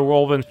curious about our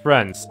wolven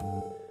friends.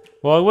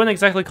 Well, I wouldn't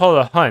exactly call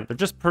it a hunt. They're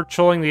just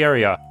patrolling the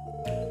area.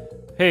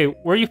 Hey,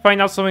 where do you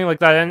find out something like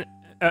that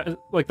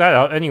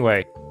out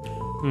anyway?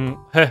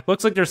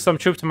 Looks like there's some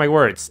truth to my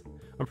words.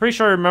 I'm pretty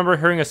sure I remember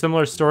hearing a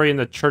similar story in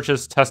the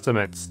church's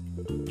testaments.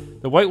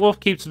 The White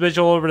Wolf keeps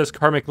vigil over this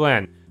karmic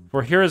land,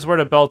 for here is where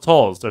the bell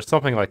tolls. There's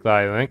something like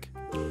that, I think.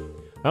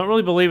 I don't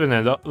really believe in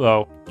it,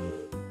 though.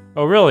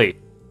 Oh, really?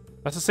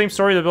 That's the same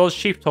story the village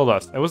chief told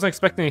us. I wasn't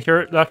expecting to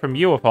hear that from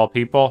you, of all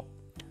people.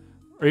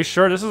 Are you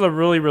sure? This is a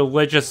really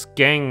religious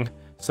gang,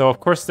 so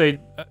of course they'd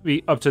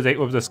be up to date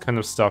with this kind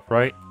of stuff,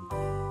 right?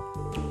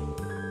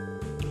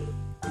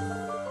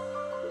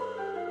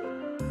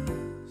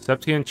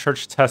 Septian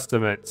Church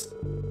Testaments.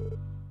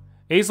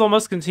 Hazel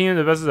must continue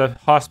to visit the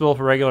hospital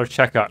for regular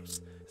checkups.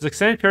 His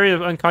extended period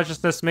of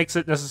unconsciousness makes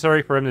it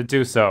necessary for him to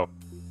do so.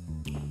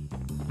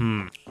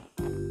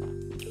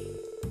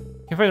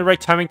 Can't find the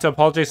right timing to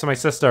apologize to my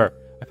sister.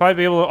 I'd probably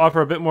be able to offer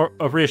a bit more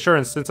of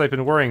reassurance since I've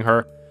been worrying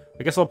her.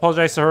 I guess I'll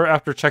apologize to her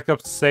after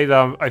checkups to say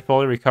that I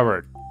fully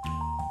recovered.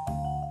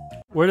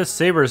 What is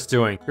Saber's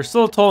doing? You're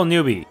still a total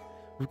newbie.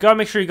 We've got to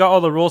make sure you got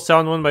all the rules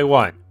down one by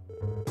one.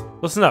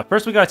 Listen up.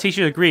 First, we gotta teach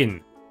you the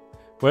greeting.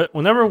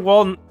 Whenever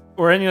Walden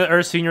or any of the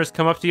other seniors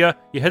come up to you,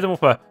 you hit them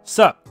with a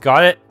 "Sup,"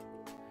 got it?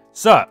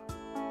 Sup.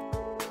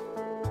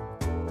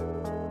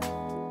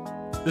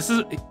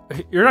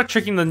 You're not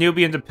tricking the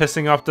newbie into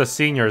pissing off the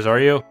seniors,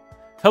 are you?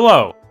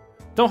 Hello.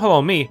 Don't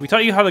hello me. We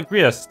taught you how to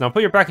greet us. Now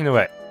put your back into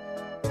it.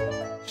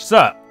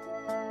 Sup.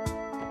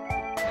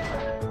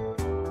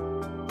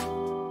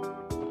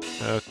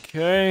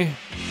 Okay.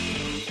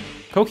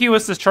 Koki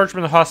was discharged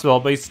from the hospital,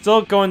 but he's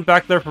still going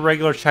back there for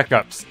regular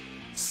checkups.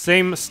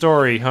 Same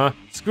story, huh?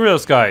 Screw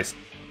those guys.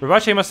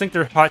 Rivache must think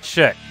they're hot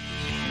shit.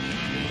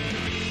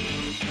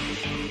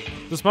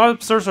 Those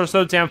mobsters are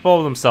so damn full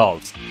of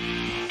themselves.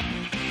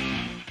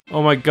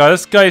 Oh my god,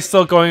 this guy is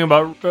still going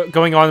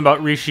on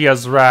about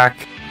Rishia's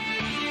rack.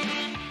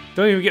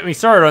 Don't even get me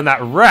started on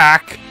that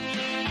rack.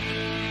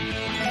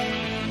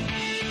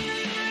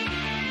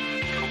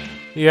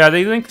 Yeah,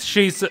 they think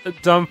she's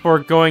dumb for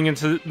going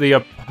into the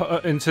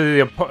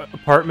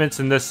apartments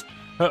in this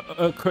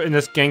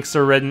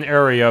gangster-ridden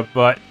area,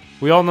 but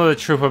we all know the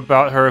truth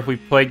about her if we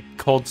played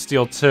Cold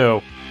Steel 2.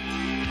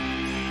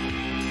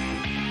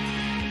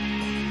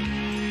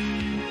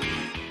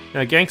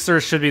 Now,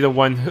 gangsters should be the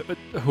one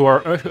who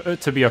are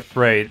to be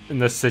afraid in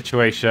this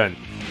situation.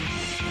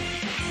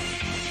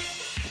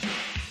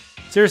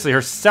 Seriously, her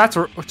stats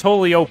are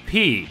totally OP.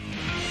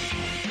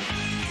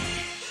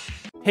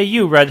 Hey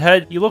you,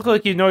 redhead, you look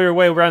like you know your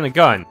way around a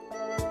gun.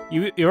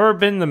 You ever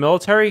been in the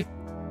military?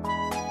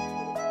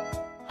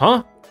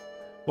 Huh?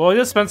 Well, I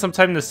just spent some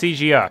time in the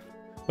CGF,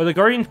 but the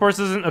Guardian Force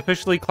isn't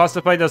officially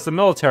classified as the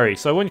military,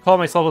 so I wouldn't call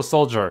myself a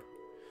soldier.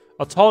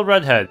 A tall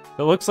redhead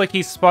that looks like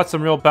he's fought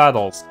some real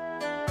battles.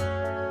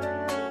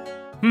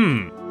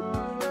 Can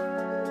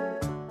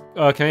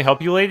I help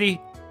you,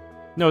 lady?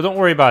 No, don't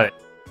worry about it.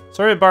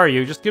 Sorry to bother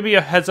you, just give me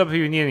a heads up if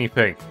you need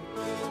anything.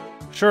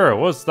 Sure,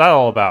 what's that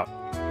all about?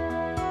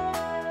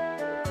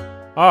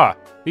 Ah,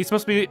 these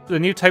must be the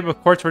new type of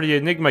quartz for the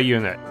Enigma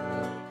unit.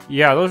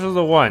 Yeah, those are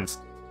the ones.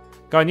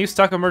 Got a new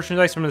stock of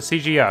merchandise from the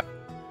CGF.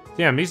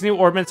 Damn, these new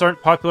orbits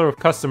aren't popular with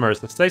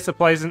customers. The steady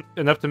supply isn't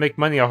enough to make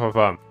money off of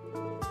them.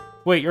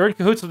 Wait, you're in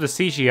cahoots with the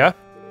CGF?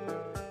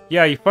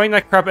 Yeah, you find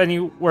that crap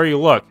anywhere you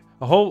look.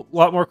 A whole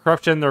lot more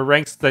corruption in their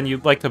ranks than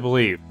you'd like to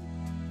believe.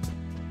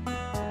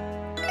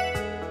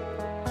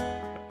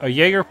 A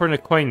Jaeger for an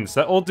acquaintance.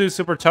 That old dude's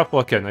super tough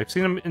looking. I've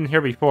seen him in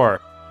here before.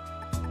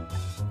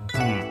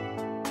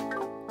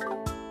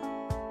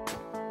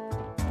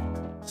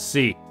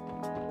 See.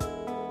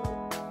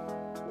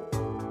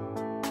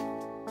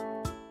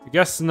 I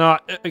guess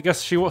not. I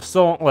guess she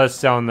still won't let us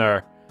down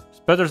there.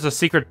 Bet there's a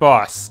secret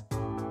boss.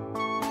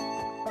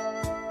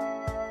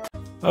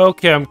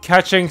 Okay, I'm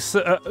catching.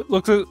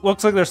 Looks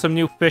like there's some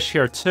new fish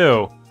here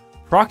too.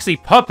 Proxy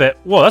puppet.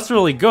 Whoa, that's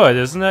really good,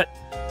 isn't it?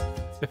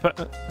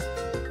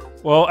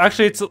 Well,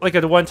 actually, it's like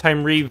a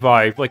one-time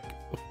revive, like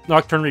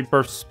Nocturne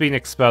Rebirth's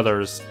Phoenix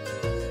Feathers.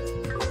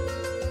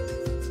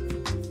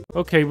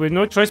 Okay, we have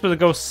no choice but to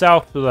go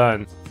south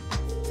then.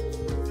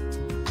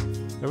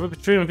 Never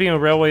dreamed of being a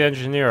railway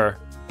engineer.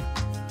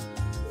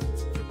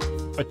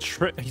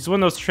 He's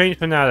one of those train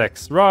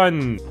fanatics.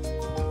 Run!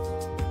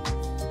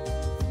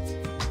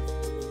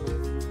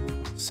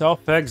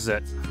 South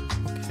exit.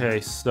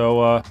 Okay,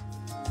 so, I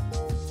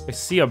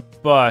see a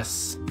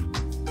bus.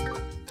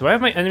 Do I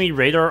have my enemy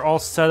radar all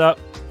set up?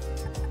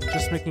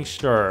 Just making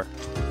sure.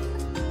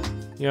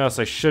 Yes,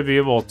 I should be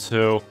able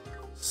to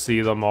see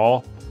them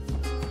all.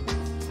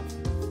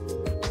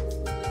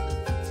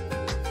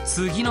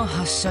 次の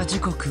発車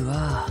時刻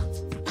は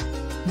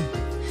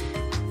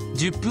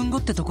10分後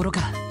ってところ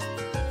か。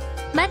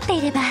待って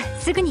いれば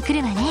すぐに来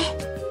るわね。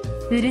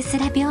ウルス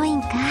ラ病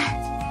院か。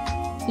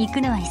行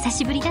くのは久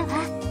しぶりだわ。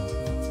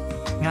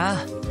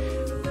あ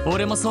あ、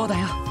俺もそうだ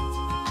よ。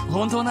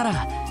本当な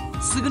ら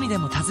すぐにで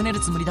も訪ねる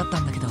つもりだった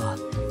んだけど、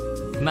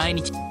毎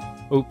日。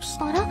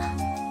Oops. あら?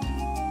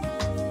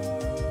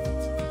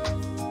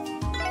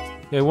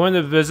 Yeah, I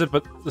wanted to visit,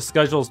 but the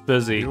schedule's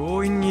busy.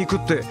 病院に行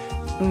くって。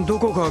ど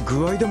こか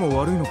具合でも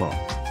悪いのか？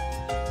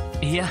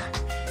いや、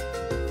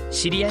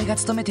知り合いが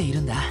勤めている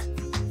んだ。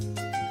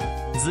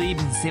ずい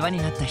ぶん世話に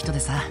なった人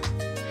でさ、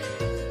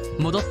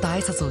戻った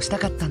挨拶をした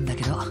かったんだ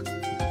けど、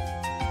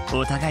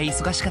お互い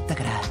忙しかった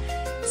から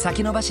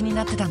先延ばしに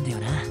なってたんだよ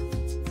な。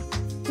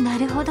な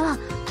るほど、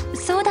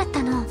そうだっ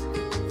たの。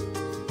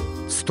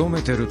勤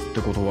めてるって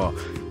ことは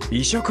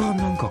医者か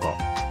なんかか？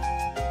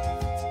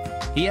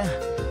いや、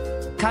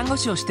看護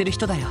師をしてる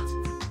人だよ。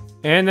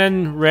And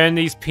then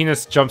Randy's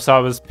penis jumps out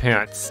of his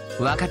pants.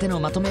 若手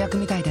のまとめ役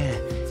みたい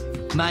で、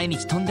毎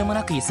日とんでも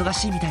なく忙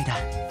しいみたいだ。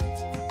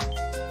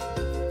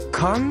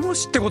看護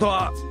師ってこと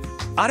は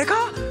あれか？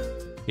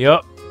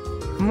 Yup.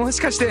 もし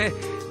かして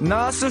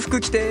ナース服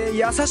着て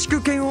優し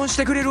く検温し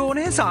てくれるお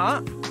姉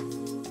さん？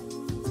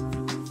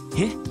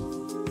え？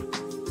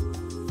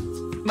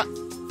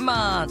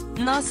まあ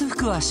ナース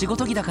服は仕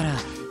事着だから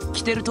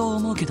着てると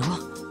思うけど。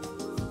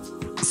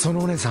そ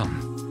のお姉さん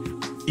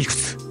いく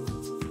つ？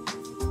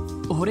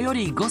俺よ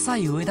り5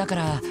歳上だか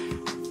ら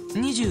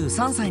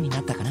23歳に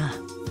なったかな。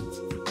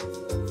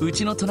う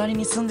ちの隣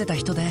に住んでた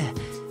人で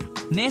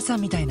姉さ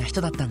んみたいな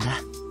人だったんだ。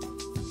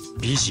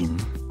美人？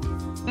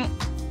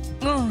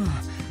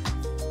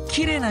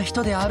綺麗な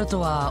人であると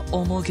は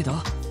思うけど。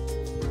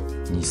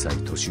2歳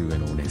年上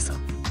のお姉さ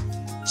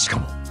ん、しか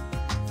も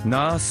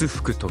ナース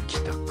服とき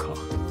たか。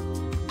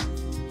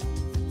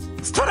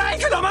ストライ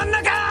クの真ん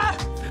中！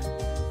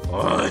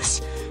おー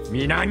し、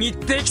みなぎっ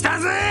てきた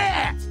ぜ！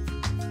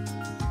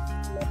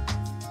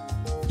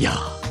いや、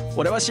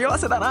俺は幸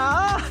せだ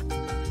な。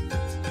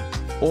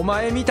お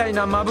前みたい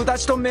なマブダ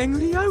チと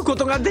巡り合うこ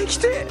とができ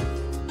て。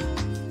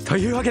と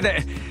いうわけ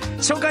で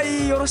紹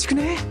介よろしく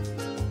ね。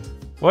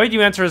 Why did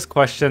you answer his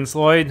questions,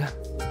 Lloyd?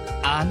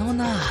 あの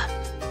な。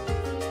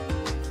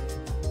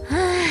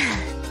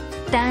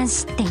男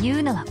子ってい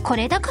うのはこ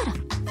れだから。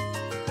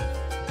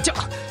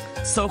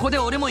そこで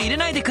俺も入れ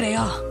ないでくれ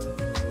よ。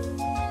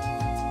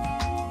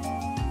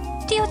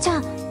ティオちゃ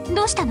ん、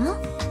どうしたの？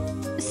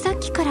さっ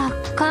きから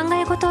考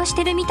え事をし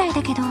てるみたい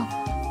だけど。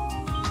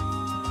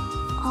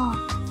あ、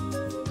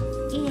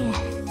いえ、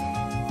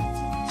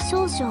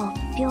少々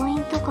病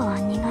院とかは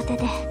苦手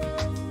で、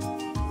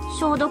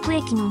消毒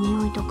液の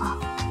匂いとか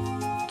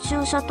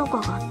注射とか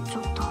がちょ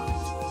っと。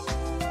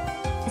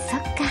そ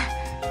っか。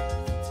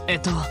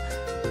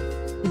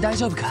大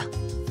丈夫か？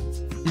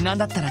なん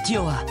だったらテ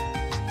ィオは。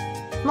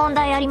問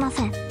題ありま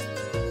せん。ち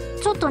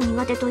ょっと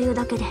苦手という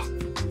だけで、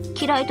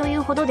嫌いとい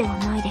うほどでは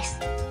ないです。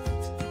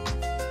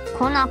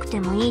来なくて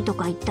もいいと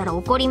か言ったら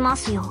怒りま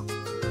すよ。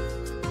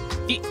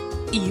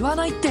言わ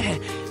ないって。危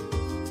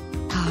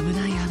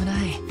ない危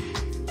ない。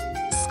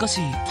少し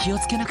気を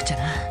つけなくちゃ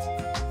な。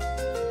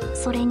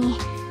それに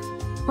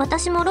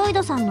私もロイ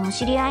ドさんのお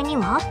知り合いに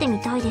は会ってみ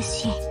たいで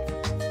すし、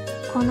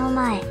この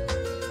前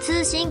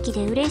通信機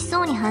で嬉し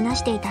そうに話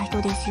していた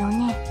人ですよ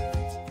ね。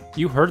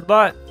 You heard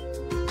that?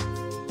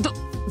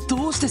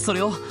 どうしてそ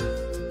れを？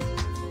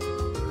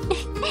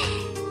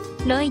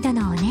ロイド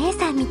のお姉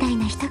さんみたい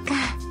な人か。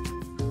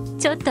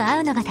ちょっと会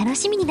うのが楽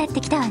しみになっ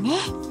てきたわね。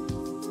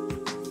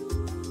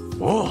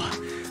おう、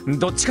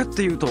どっちかっ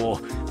ていうと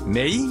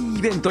メイン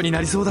イベントに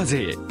なりそうだ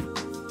ぜ。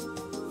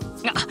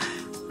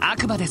あ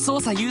くまで捜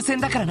査優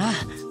先だからな。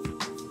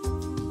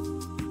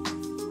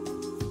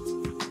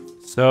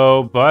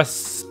So,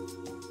 bus.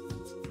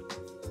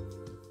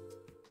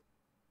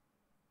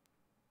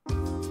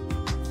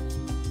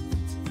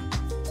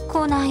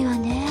 来ないわ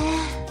ね。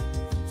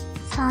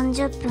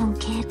30分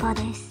経過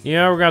です。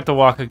 Yeah, we're gonna have to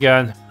walk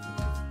again.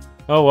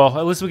 Oh well,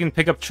 at least we can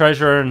pick up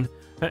treasure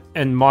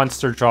and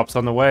monster drops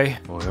on the way.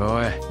 おい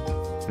おい、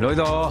ロイ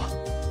ド、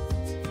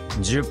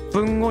10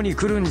分後に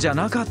来るんじゃ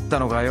なかった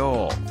のか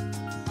よ。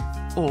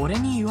俺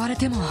に言われ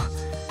ても。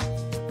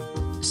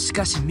し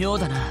かし妙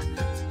だな。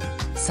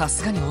さ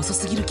すがに遅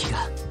すぎる気が。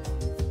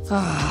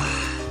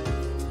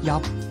や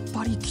っ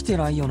ぱり来て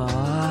ないよな。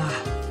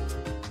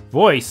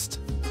Voiced.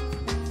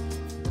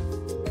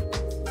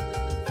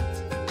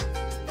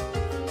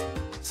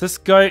 Is this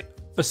guy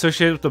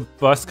associated with the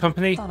bus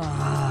company? だ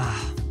な。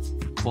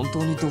本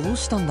当にどう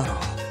したんだろう。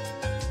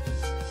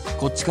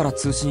こっちから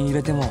通信入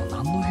れても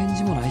何の返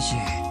事もないし。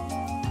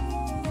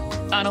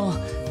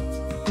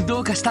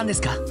どうかしたんで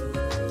すか？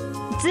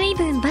ずい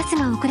ぶんバス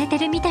が遅れて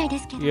るみたいで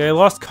すけど。 Yeah, I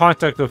lost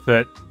contact with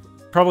it.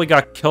 Probably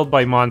got killed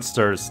by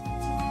monsters.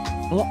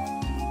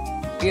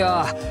 い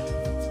や、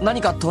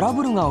何かトラ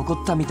ブルが起こ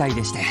ったみたい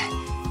でして、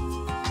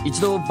一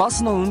度バ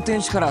スの運転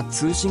手から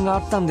通信があ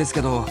ったんです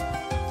けど、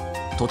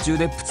途中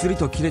でプツリ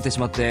と切れてし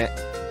まって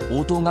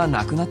応答が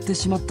なくなって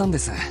しまったんで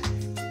す。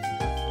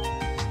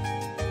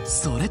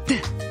それっ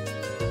て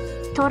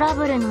トラ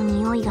ブルの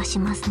匂いがし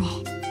ますね。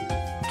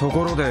と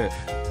ころで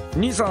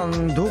兄さ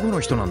んどこの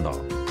人なんだ？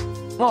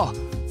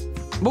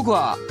僕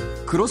は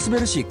クロスベ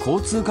ル市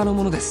交通課の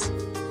者です。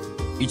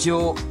一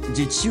応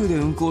自治州で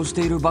運行し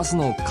ているバス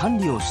の管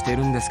理をして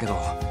るんですけど、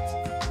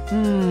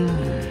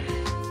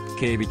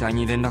警備隊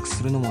に連絡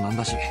するのもなん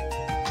だし、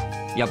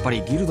やっぱ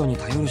りギルドに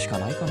頼るしか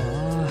ないかな。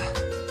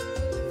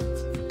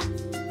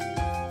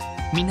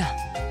みんな、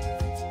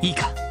いい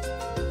か？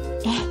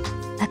ええ、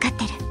分かっ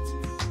てる。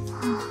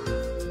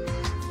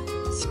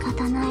仕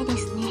方ないで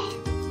すね。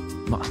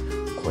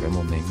これ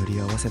も巡り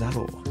合わせだ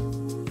ろう。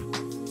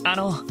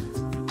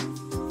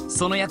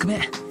その役目、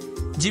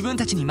自分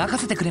たちに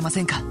任せてくれま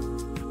せんか？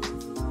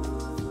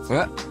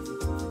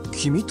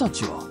君た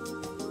ちは？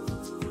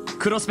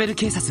クロスベル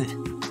警察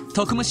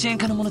特務支援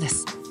課の者で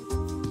す。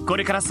こ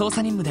れから捜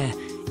査任務で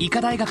医科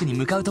大学に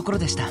向かうところ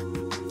でした。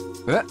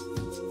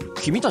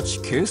君た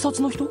ち警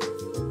察の人？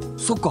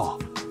そっか、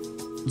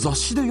雑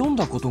誌で読ん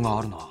だことが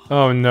あるな。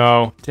 Oh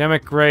no. Damn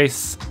it,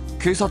 Grace.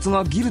 警察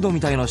がギルド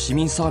みたいな市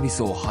民サービ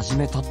スを始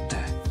めたっ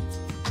て。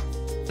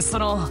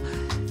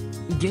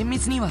厳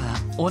密には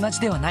同じ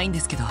ではないんで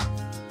すけど、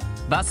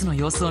バスの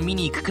様子を見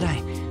に行くくら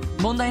い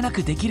問題な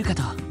くできるか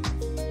と。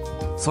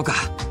そうか、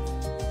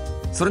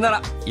それな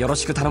らよろ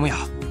しく頼むよ。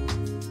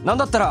なん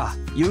だったら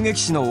遊撃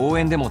士の応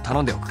援でも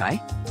頼んでおくか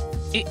い？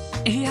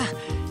いや、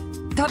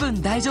多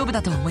分大丈夫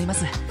だと思いま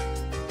す。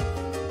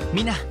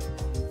みんな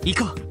行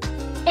こう。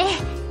ええ、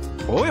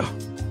おうよ。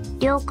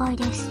了解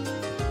です。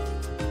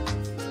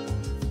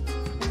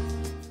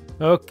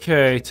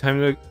 Okay, time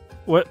to...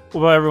 What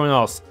about everyone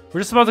else? We're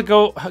just about to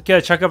go get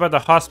a checkup at the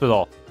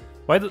hospital.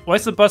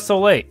 Why's the bus so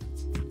late?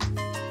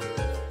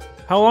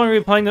 How long are we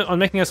planning on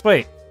making us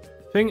wait?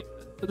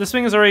 This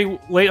thing is already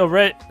late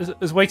already.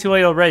 Is way too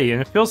late already,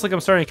 and it feels like I'm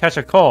starting to catch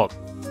a cold.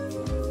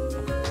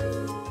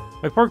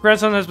 My poor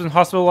grandson has been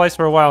hospitalized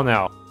for a while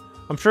now.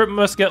 I'm sure it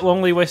must get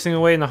lonely wasting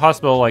away in the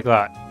hospital like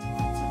that.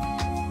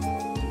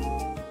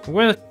 I'm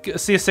going to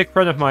see a sick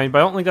friend of mine, but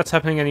I don't think that's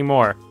happening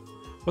anymore.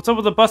 What's up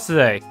with the bus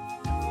today?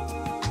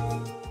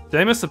 Did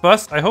I miss the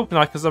bus? I hope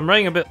not, because I'm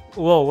running a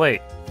little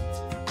late.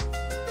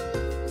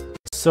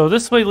 So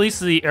this way leads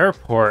to the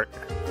airport.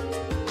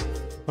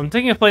 I'm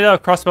taking a flight out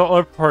of Crossbell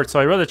Airport, so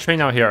I rode a train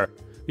out here.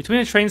 Between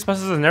the trains,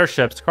 buses, and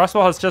airships,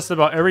 Crossbell has just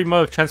about every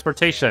mode of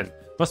transportation.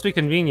 Must be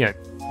convenient.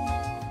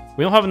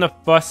 We don't have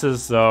enough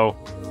buses, though.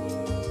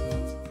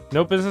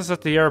 No business at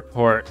the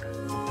airport.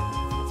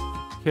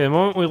 Okay, the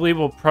moment we leave,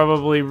 we'll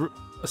probably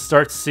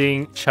start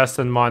seeing chests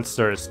and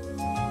monsters.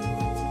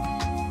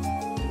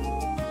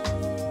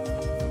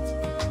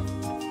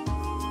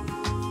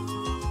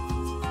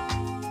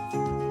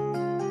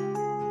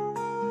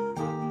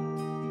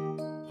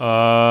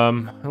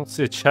 I don't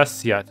see a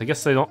chest yet. I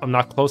guess I'm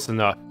not close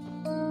enough.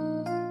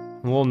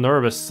 I'm a little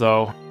nervous,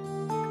 though.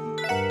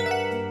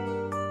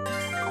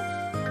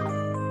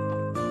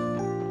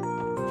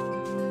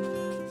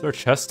 Is there a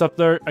chest up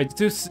there?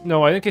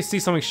 No, I think I see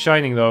something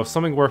shining, though.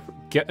 Something worth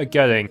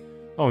getting.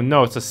 Oh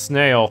no, it's a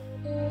snail.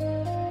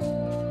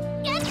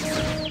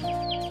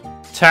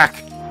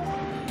 Attack!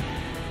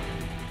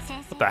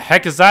 What the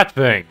heck is that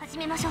thing?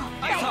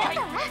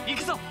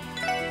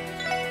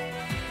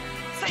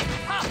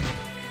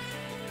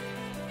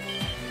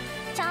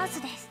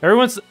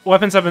 Everyone's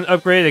weapons have been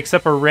upgraded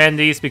except for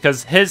Randy's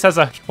because his has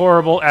a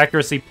horrible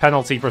accuracy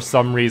penalty for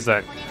some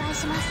reason.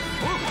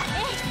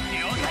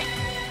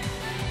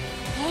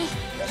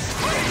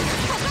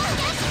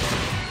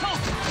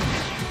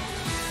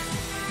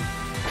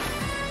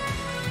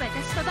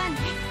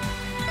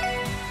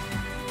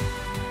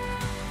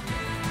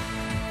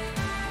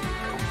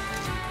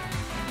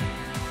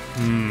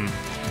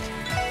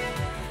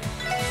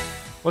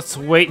 Let's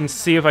wait and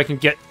see if I can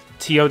get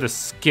Tio to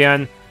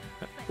scan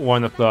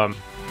one of them.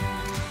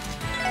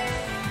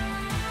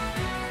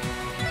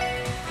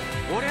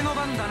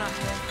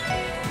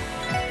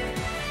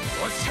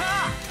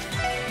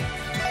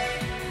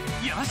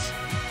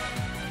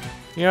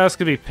 Yeah, this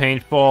could be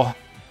painful,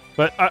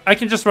 but I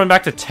can just run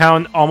back to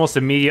town almost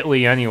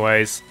immediately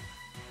anyways,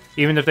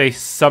 even if they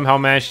somehow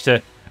manage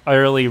to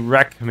utterly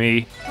wreck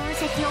me.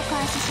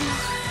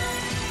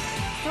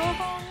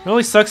 It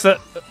really sucks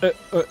that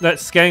that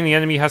scanning the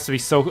enemy has to be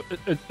so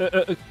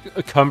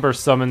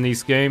cumbersome in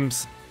these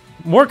games.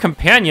 More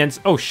companions?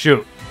 Oh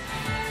shoot.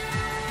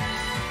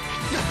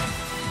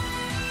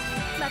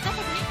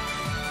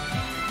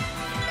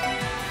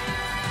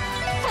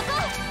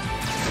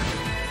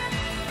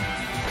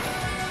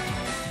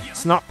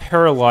 It's not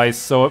paralyzed,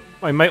 so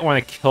I might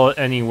want to kill it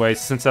anyway,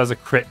 since it has a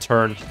crit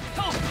turn.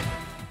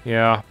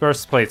 Yeah, better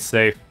play it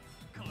safe.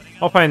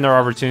 I'll find another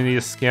opportunity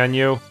to scan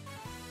you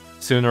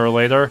sooner or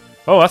later.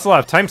 Oh, that's a lot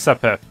of time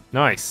Sepith.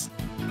 Nice.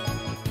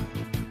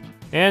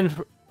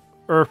 And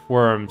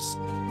earthworms.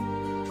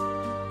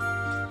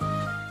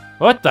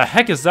 What the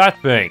heck is that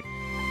thing?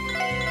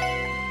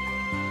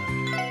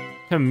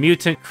 What kind of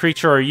mutant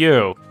creature are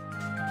you?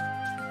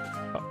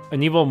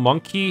 An evil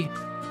monkey?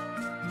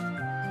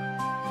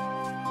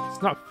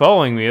 It's not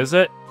following me, is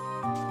it?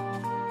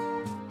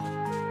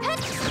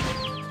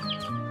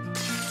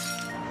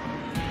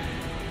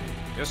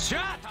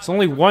 It's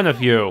only one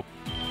of you.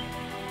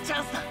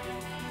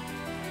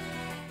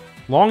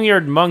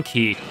 Long-eared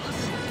monkey.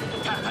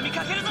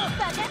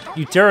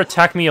 You dare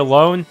attack me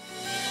alone?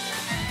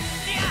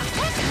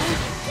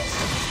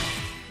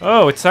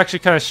 Oh, it's actually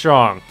kind of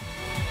strong.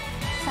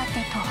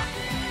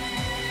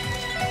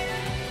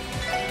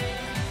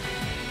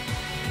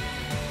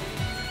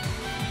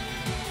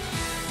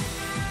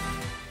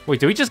 Wait,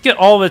 did we just get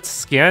all of its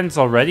scans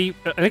already?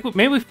 I think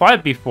maybe we fought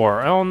it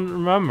before. I don't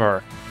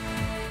remember.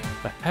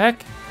 The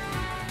heck?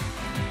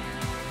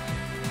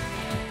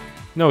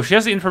 No, she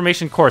has the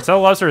information quartz. That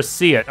allows her to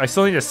see it. I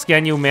still need to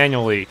scan you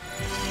manually.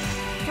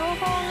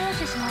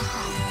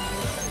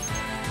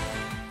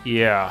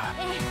 Yeah.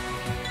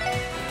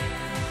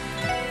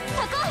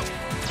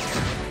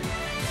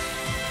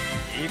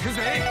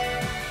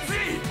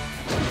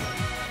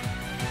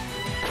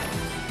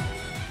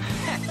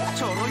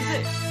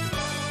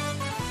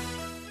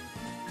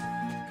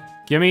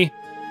 Gimme.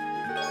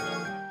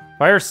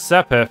 Fire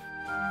Sepith.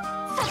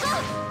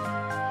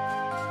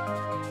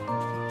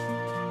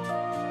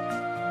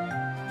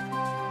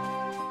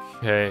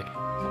 Okay.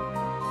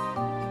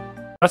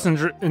 That's an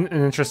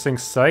interesting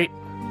sight.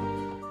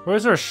 Why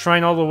is there a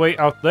shrine all the way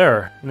out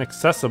there?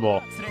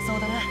 Inaccessible.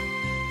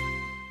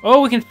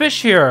 Oh, we can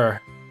fish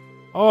here!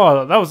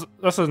 Oh,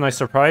 that's a nice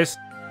surprise.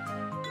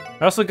 I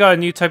also got a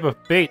new type of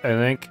bait, I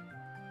think.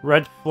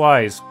 Red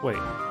flies. Wait.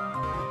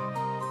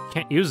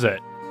 Can't use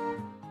it.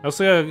 I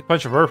also got a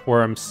bunch of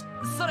earthworms.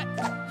 Let's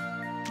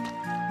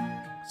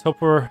hope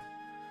for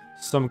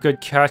some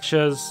good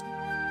catches.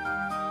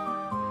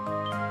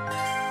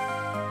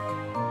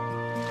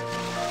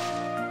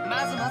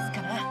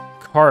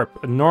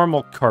 Carp. A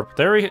normal carp.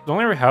 Don't they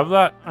ever have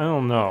that? I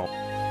don't know.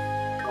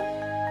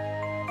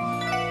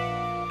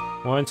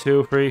 1,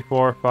 2, 3,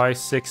 4, 5,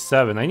 6,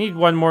 7. I need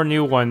one more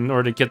new one in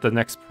order to get the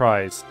next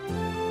prize.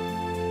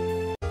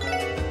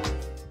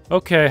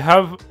 Okay, I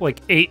have like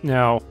 8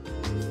 now.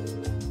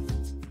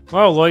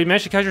 Wow, Lloyd, you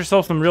managed to catch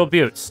yourself some real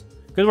buttes.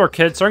 Good work,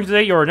 kid. Starting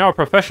today, you are now a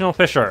professional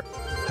fisher.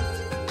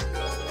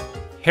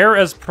 Hair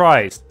as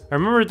prize. I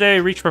remember the day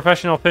I reached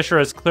professional fisher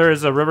as clear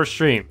as a river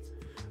stream.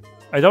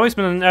 I'd always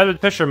been an avid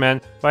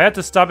fisherman, but I had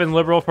to stop in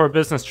Liberal for a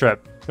business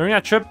trip. During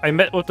that trip, I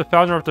met with the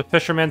founder of the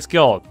Fisherman's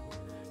Guild.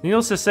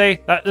 Needless to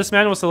say, that this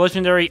man was the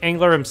legendary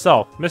angler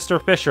himself,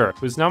 Mr. Fisher,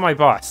 who's now my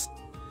boss.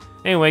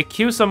 Anyway,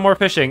 cue some more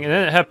fishing, and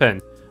then it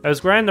happened. I was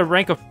granted the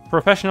rank of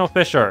professional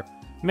fisher.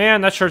 Man,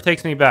 that sure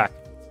takes me back.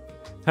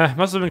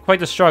 Must have been quite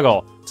the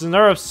struggle. It's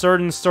another of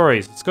certain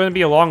stories. It's going to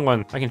be a long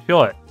one. I can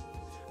feel it.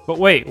 But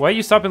wait, why did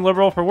you stop in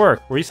Liberal for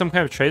work? Were you some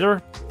kind of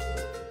trader?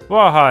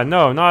 Waha,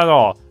 no, not at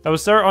all. I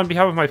was there on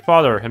behalf of my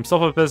father,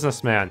 himself a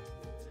businessman.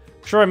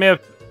 Sure, I may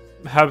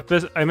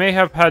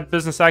have had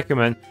business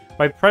acumen,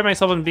 but I pride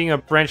myself on being a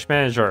branch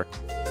manager.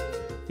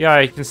 Yeah,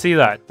 I can see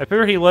that. I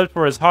figured he lived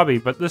for his hobby,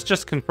 but this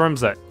just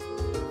confirms it.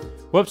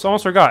 Whoops,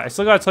 almost forgot. I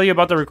still gotta tell you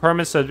about the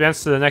requirements to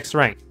advance to the next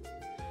rank.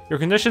 Your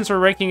conditions for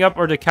ranking up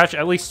are to catch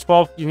at least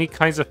 12 unique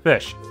kinds of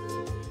fish.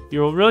 You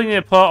will really need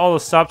to pull out all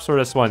the stops for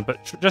this one, but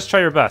just try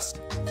your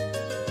best.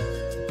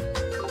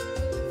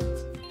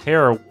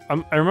 Hair.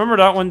 I remember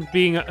that one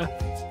being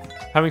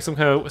having some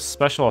kind of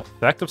special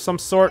effect of some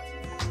sort.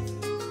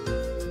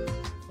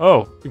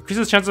 Oh,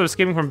 increases chance of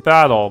escaping from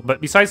battle,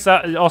 but besides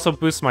that, it also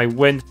boosts my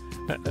wind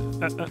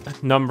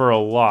number a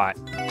lot.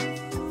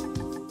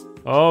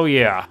 Oh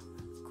yeah,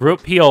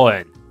 group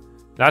healing.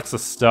 That's the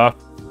stuff.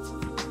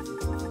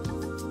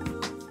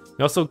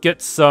 You also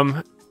get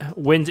some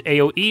wind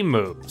AoE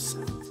moves.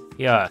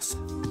 Yes.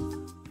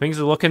 Things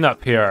are looking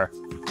up here.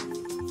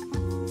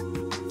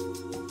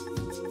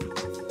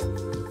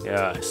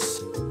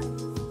 Yes.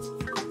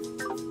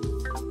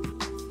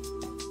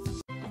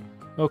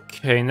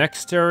 Okay,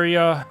 next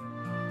area.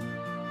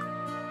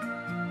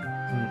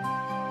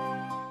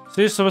 So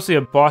there's supposed to be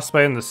a boss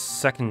fight in the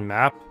second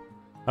map.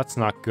 That's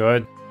not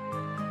good.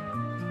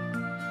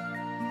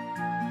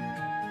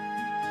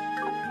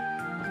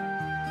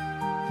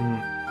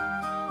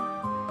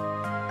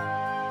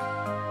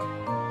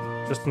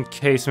 Just in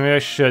case, maybe I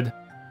should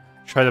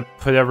try to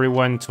put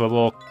everyone to a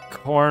little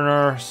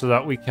corner so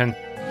that we can,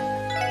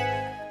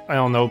 I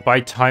don't know,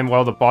 buy time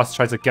while the boss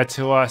tries to get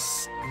to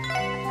us.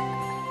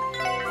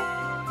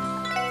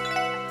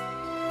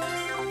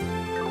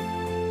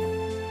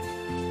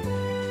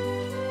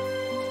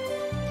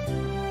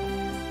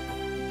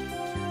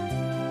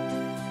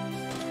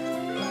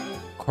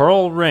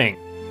 Coral Ring.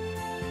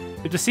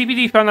 If the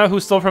CPD found out who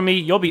stole from me,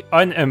 you'll be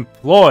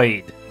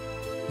unemployed.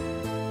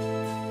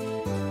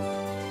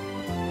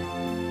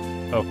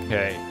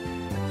 Okay.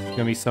 There's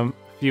gonna be some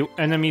few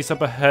enemies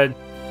up ahead.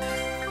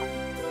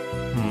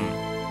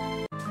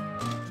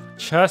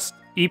 Chest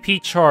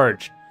EP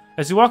charge.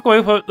 As you walk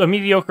away with a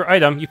mediocre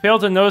item, you fail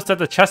to notice that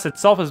the chest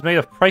itself is made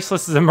of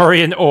priceless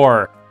Zemurian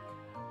ore.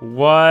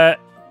 What?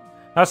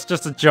 That's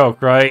just a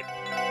joke, right?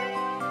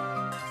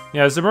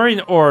 Yeah,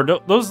 Zemurian ore,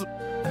 those...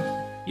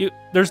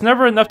 there's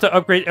never enough to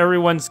upgrade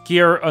everyone's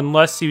gear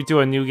unless you do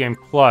a New Game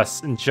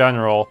Plus in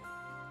general.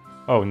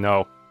 Oh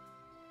no.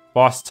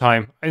 Boss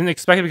time. I didn't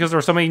expect it because there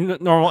were so many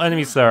normal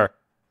enemies there.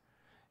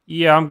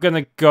 Yeah, I'm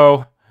gonna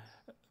go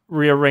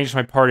rearrange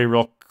my party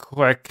real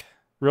quick.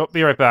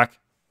 Be right back.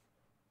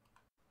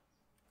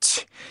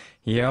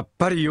 やっ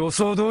ぱり予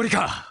想通り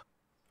か。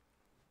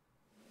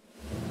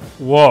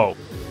Whoa.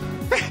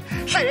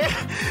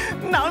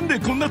 なんで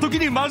こんな時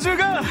に魔獣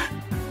が。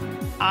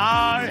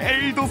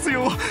エイドス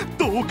よ、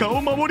どうか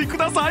お守りく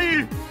ださ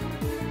い。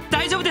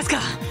大丈夫ですか?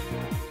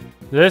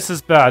 This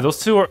is bad.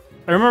 Those two are...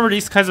 I remember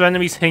these kinds of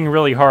enemies hitting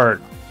really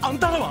hard. あん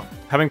たらは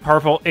Having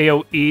powerful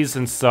AoEs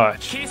and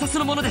such. 警察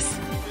のものです。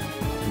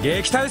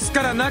撃退す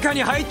から中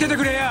に入ってて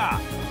くれや。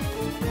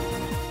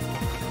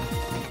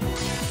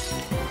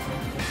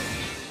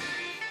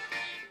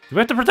Do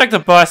we have to protect the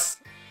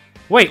bus?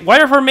 Wait, why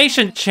did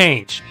formation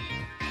change?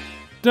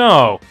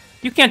 No,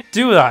 you can't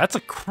do that. That's a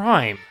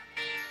crime.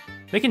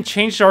 They can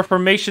change our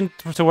formation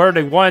to where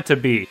they want it to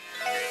be.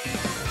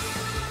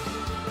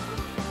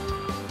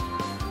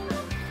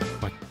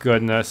 My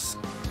goodness.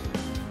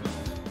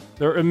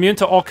 They're immune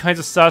to all kinds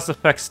of status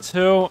effects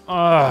too.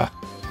 Ugh.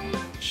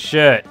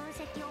 Shit.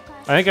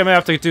 I think I might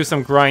have to do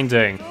some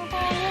grinding.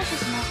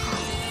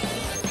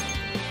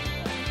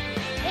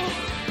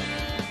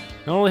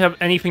 I don't really have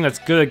anything that's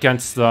good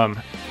against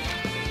them.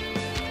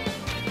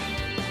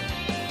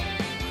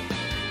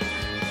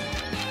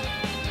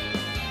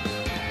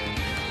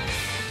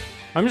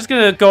 I'm just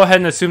gonna go ahead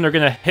and assume they're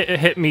gonna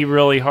hit me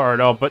really hard.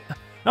 Oh, but I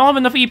don't have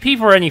enough EP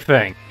for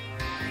anything.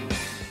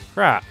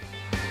 Crap.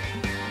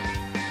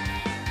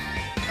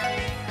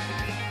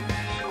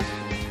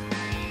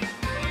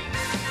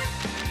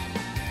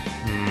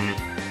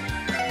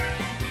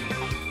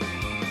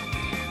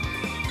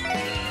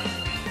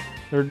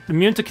 They're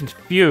immune to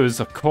confuse,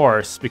 of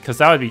course, because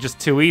that would be just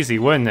too easy,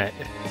 wouldn't it?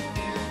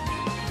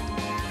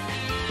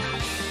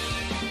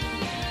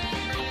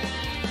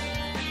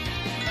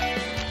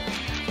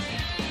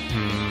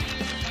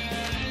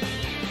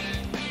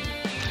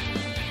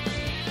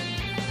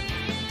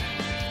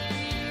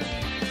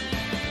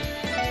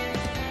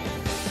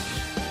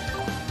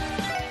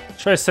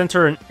 Try to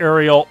center an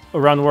aerial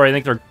around where I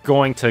think they're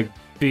going to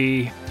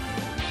be.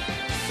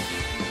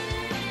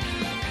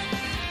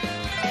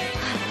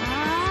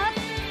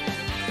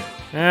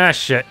 Ah,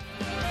 shit.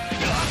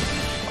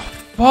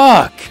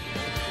 Oh, fuck!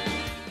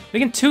 They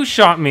can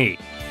two-shot me!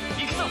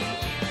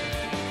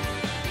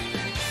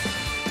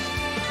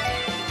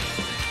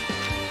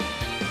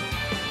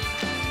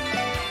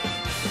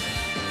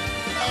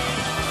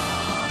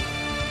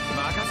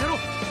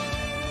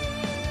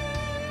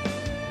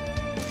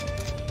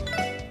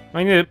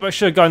 I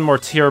should have gotten more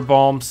tear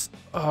bombs.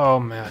 Oh,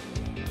 man.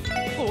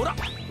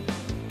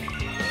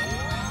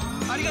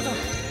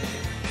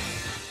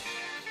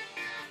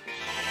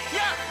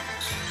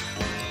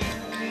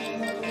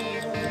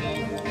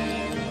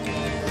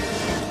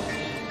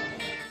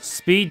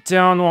 Speed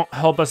down won't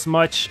help us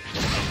much.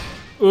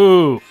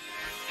 Ooh.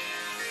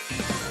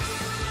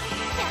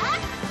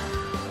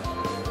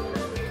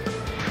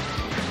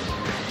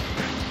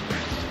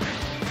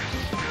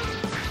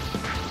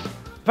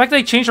 The fact that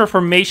they changed our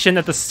formation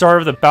at the start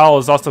of the battle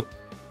is also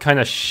kind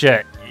of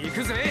shit. 行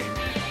くぜ。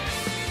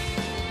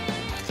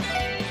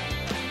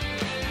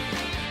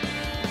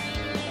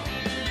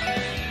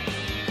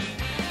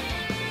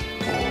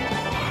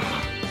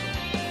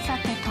 さ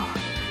てと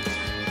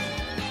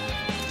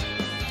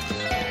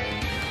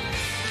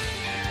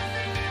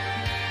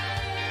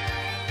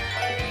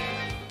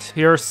To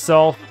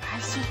yourself.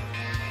 開始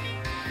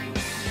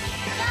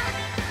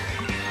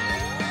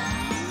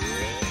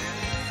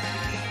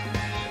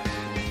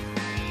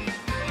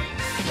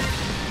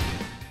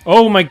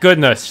Oh my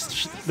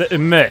goodness, it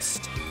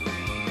missed.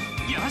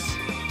 よし。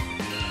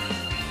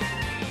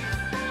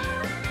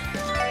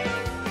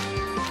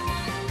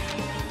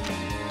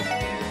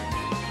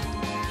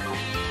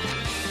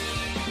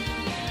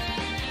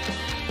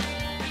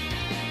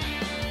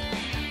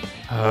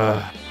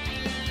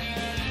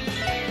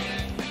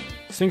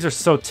 These things are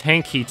so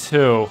tanky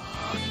too.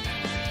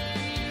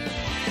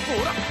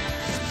 ほら。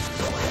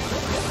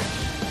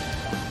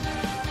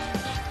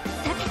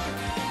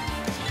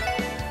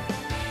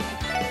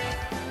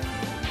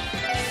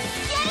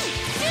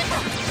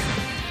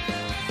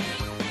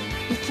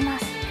 行きま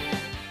す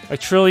I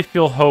truly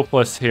feel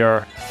hopeless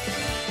here.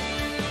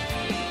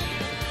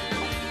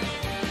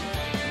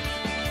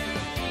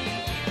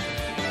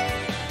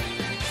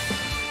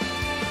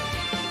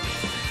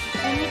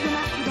 エニグ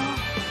マ駆動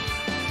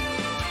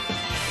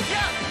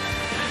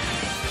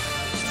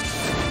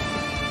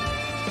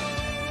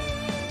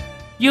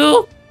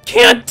You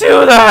can't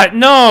do that!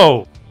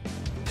 No!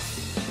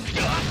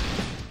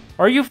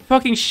 Are you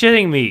fucking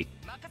shitting me?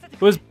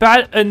 It was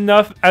bad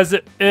enough as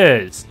it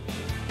is.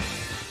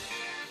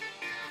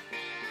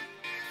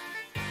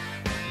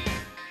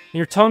 And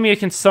you're telling me it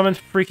can summon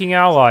freaking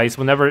allies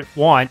whenever it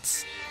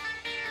wants.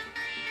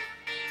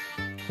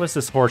 What's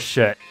this horse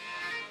shit?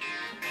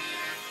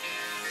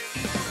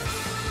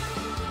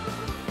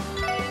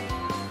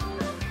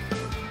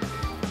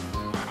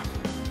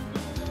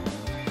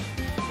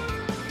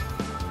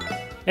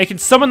 It can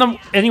summon them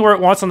anywhere it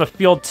wants on the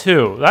field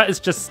too. That's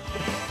just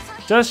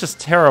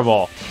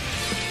terrible.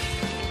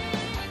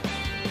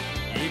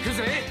 行く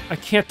ぜ。 I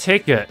can't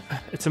take it.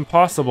 It's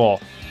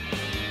impossible.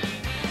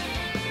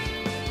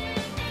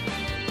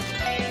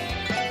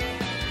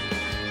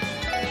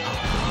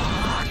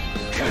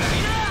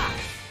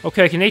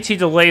 Okay, I can AT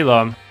delay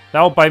them.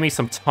 That'll buy me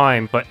some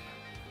time, but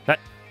that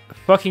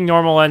fucking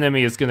normal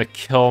enemy is gonna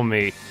kill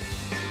me.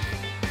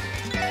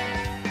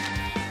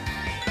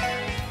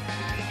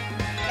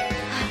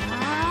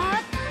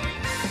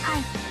 は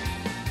い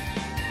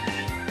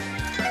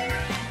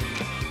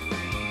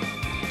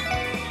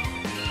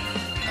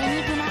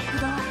エニグマ駆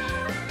動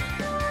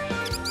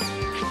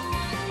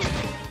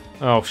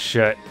Oh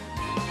shit.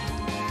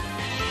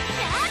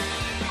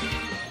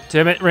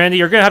 Damn it, Randy,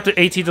 you're gonna have to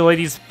AT delay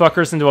these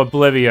fuckers into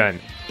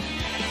oblivion.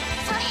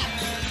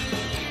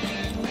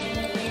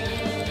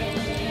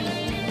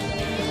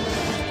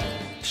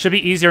 Should be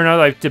easier now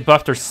that I've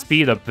debuffed their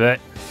speed a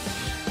bit.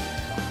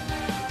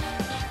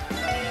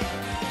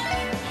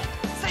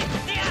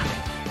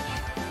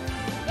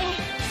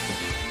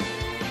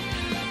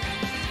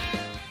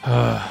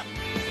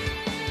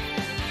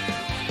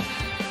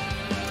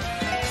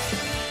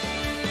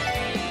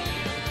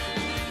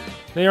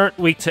 They aren't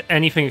weak to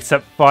anything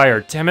except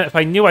fire. Damn it, if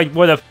I knew I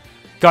would have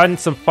gotten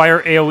some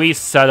fire AoE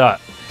set up.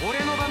 俺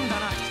の番だ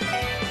な。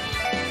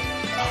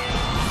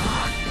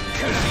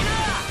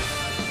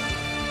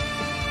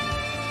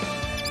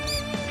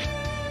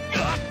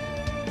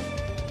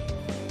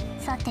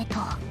 さてと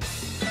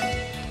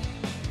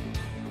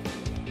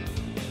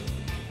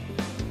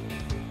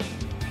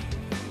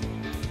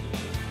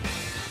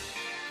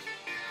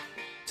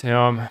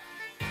Damn.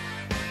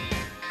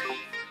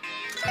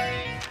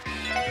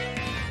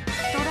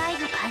 ドライ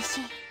ブ開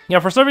始 Yeah,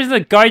 for some reason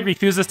the guide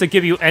refuses to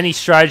give you any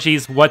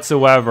strategies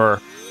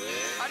whatsoever.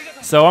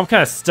 So I'm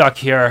kind of stuck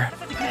here.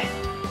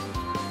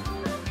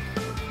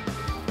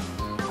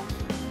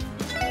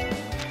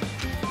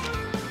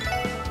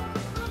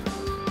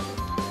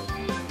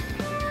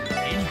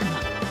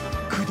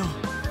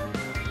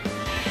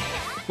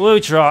 Blue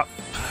drop.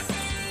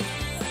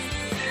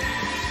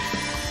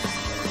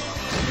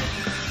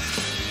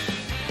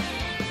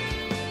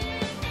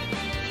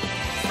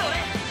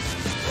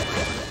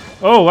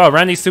 Oh wow,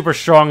 Randy's super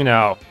strong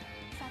now.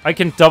 I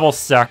can double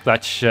stack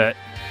that shit.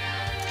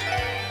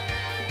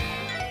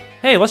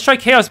 Hey, let's try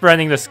chaos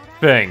branding this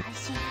thing. 開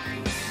始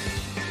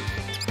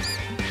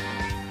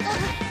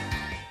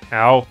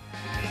Ow.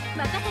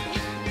 任せ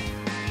て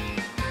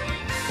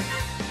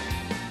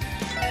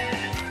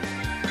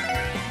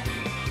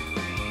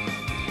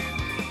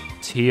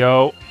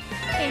Tio.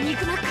 エニ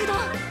グマ駆動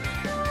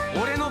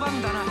俺の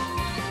番だな。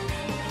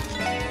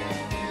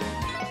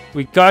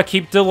 We gotta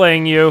keep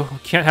delaying you.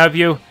 Can't have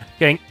you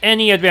getting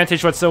any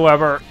advantage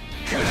whatsoever.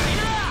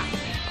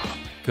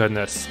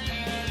 Goodness.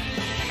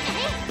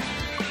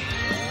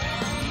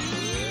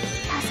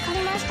 助か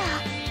りました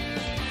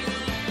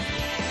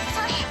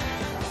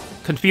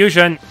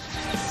Confusion.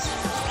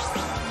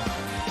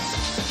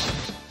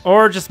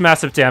 Or just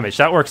massive damage.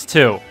 That works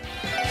too.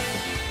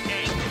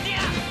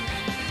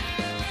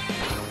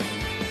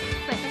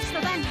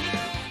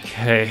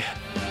 Okay.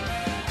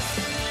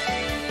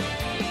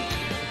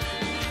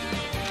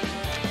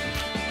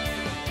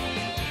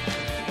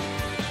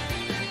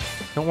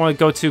 Don't want to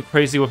go too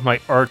crazy with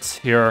my arts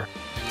here.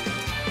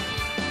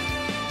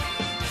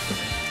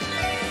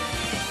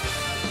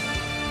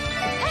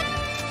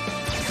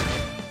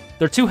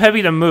 They're too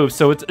heavy to move,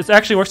 so it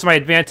actually works to my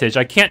advantage.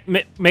 I can't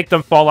make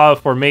them fall out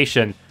of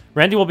formation.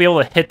 Randy will be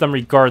able to hit them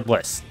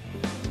regardless.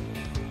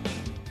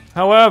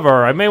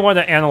 However, I may want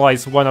to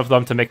analyze one of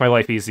them to make my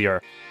life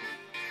easier.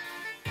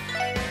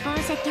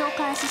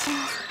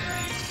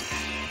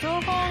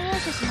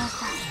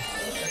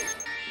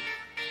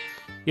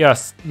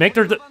 Yes, make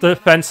their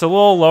defense a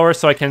little lower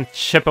so I can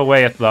chip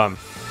away at them.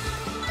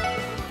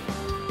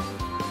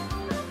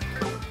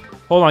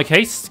 Hold on,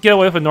 can I get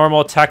away with a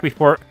normal attack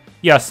before...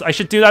 Yes, I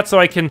should do that so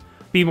I can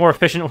be more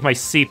efficient with my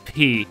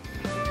CP.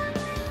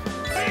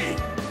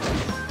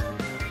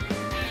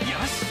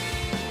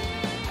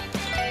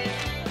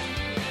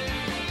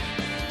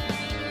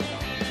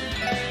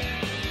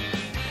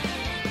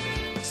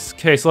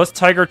 Okay, so let's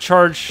Tiger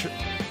Charge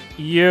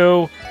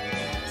you.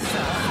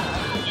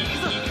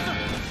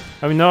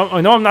 I mean, no, I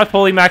know I'm not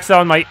fully maxed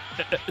out on my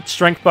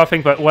strength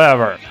buffing, but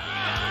whatever.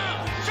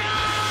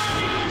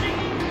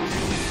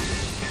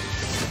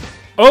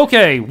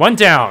 Okay, one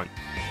down.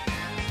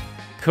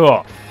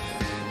 Cool.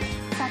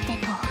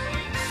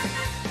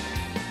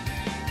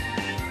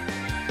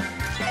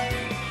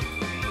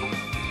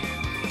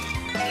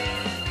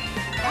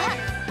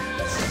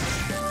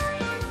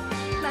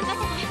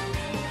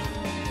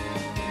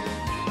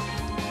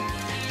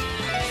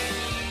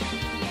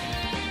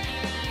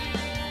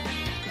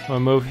 I'll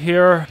move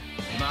here.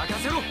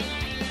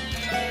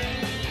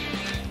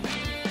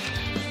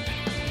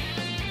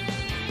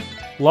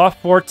 La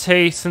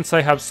Forte, since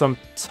I have some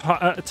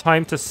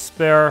time to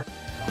spare.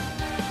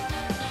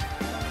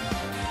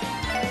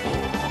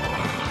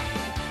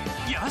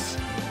 Yes.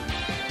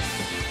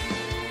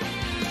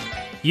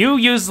 You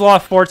use La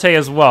Forte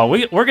as well.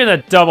 We're gonna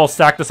double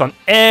stack this on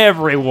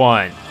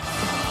everyone.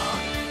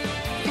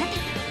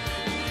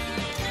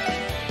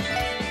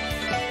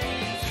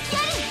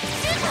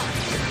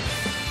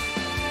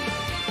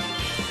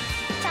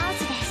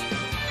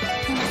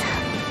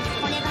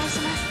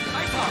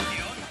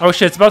 Oh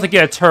shit, it's about to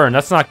get a turn.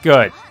 That's not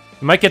good.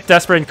 We might get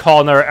desperate and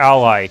call another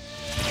ally.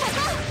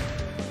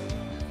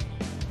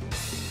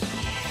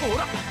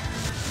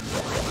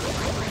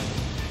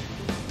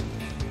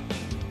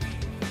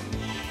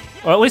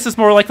 Well, at least it's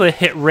more likely to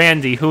hit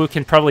Randy, who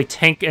can probably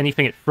tank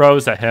anything it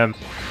throws at him.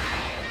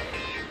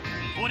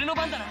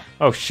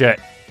 Oh shit.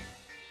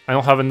 I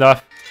don't have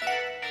enough.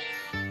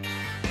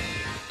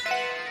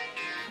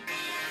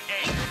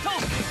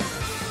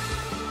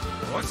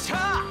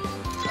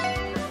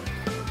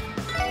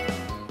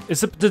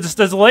 Does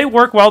the delay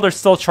work while they're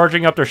still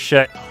charging up their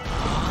shit?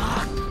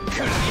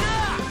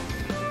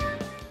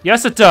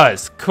 Yes, it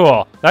does.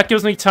 Cool. That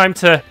gives me time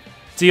to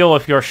deal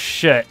with your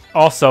shit.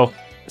 Also,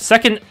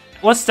 second,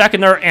 let's stack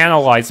another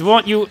Analyze. We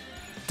want you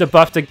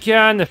debuffed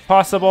again, if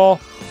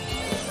possible.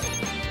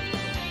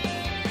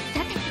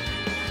 I'm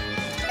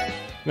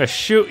gonna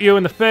shoot you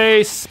in the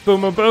face.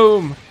 Boom, boom,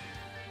 boom.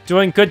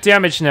 Doing good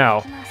damage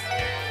now.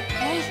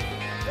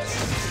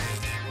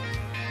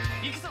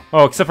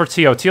 Oh, except for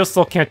Tio. Tio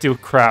still can't do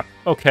crap.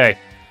 Okay.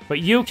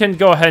 But you can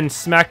go ahead and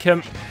smack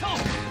him.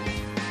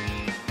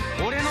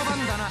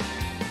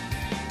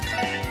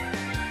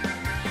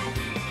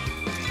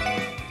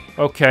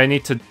 Okay, I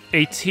need to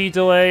AT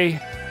delay.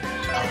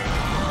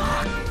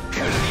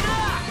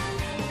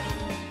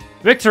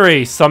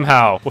 Victory,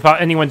 somehow,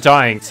 without anyone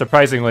dying,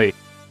 surprisingly.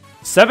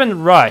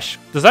 7 rush.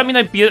 Does that mean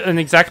I beat it in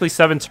exactly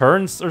 7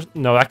 turns? Or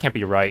no, that can't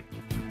be right.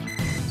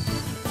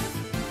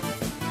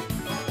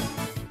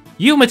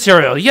 You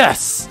material,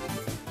 yes!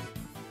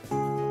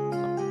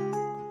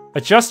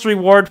 A just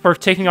reward for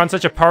taking on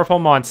such a powerful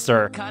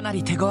monster.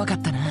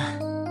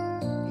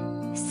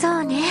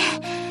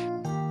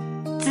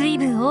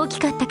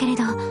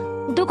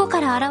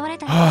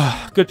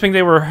 Good thing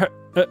they were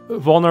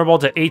vulnerable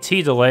to AT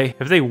delay.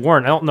 If they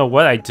weren't, I don't know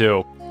what I'd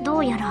do.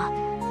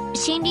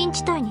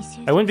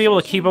 I wouldn't be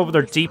able to keep up with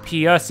their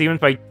DPS even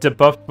if I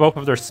debuffed both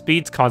of their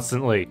speeds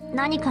constantly.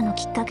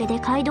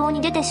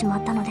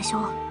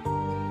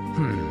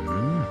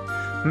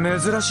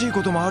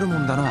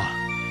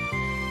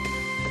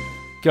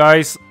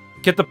 Guys,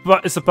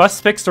 is the bus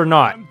fixed or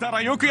not?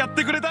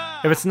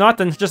 If it's not,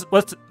 then just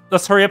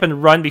let's hurry up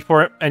and run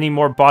before any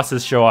more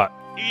bosses show up.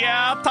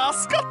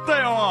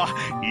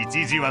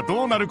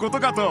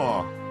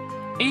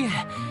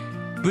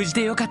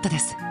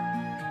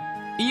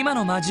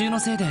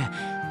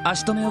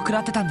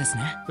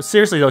 But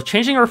seriously though,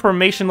 changing our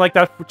formation like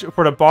that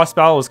for the boss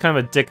battle was kind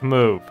of a dick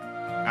move.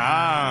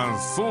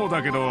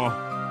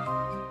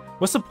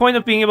 What's the point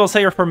of being able to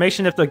set your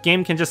formation if the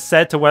game can just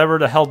set to whatever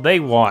the hell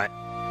they want?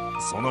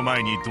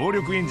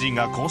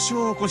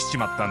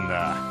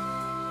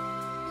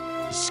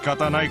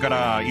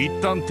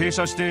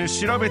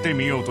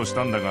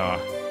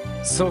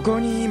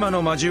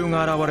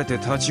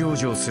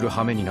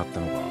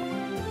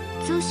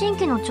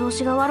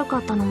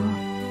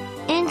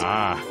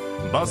 ああ、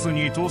バス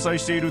に搭載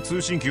している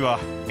通信機は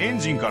エン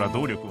ジンから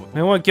動力を。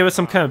 I want to give it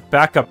some kind of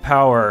backup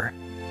power.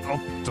 おっ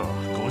と、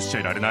こうしちゃ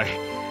いられない。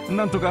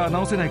なんとか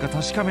直せないか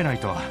確かめない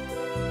と。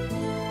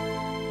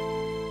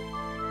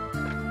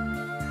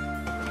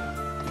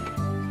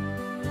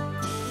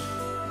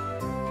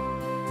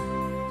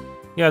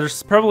Yeah,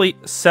 there's probably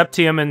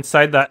septium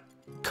inside that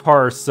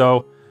car,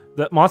 so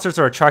the monsters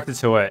are attracted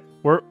to it.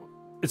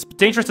 It's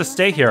dangerous to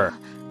stay here.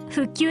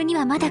 復旧に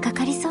はまだか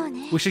かりそう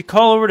ね。 We should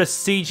call over to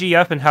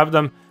CGF and have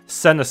them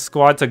send a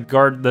squad to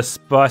guard this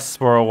bus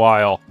for a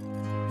while.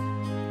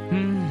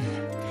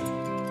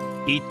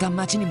 一旦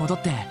町に戻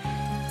って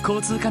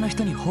交通課の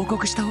人に報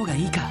告した方が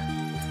いいか。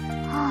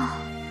は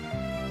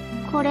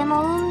あ、これ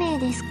も運命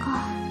です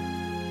か。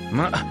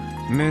ま、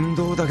面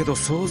倒だけど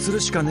そうする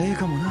しかねえ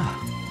かもな。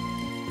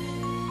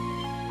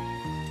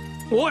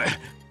おい。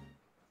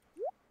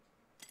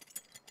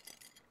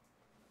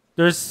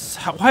There's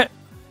what?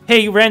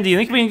 Hey, Randy, you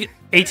think we can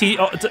AT?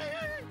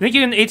 Think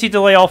you can AT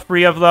delay all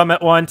 3 of them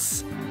at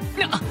once?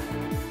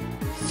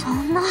 そ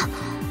んな、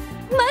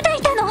まだ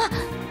いたの？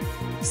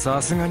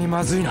さすがに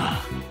まずいな。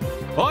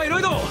おいロ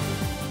イド、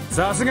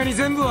さすがに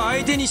全部は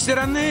相手にして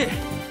らんね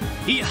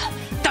え。いや、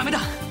ダメだ。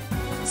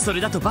そ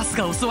れだとバス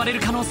が襲われる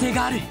可能性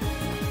がある。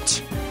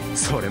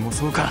それも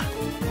そうか。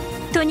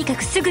とにか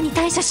くすぐに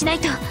対処しない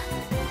と。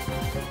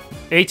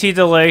AT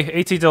delay,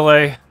 AT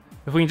delay.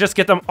 If we can just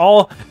get them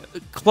all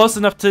close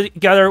enough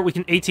together, we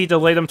can AT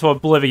delay them to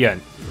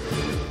oblivion.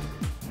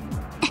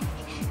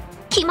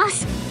 来ま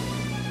す。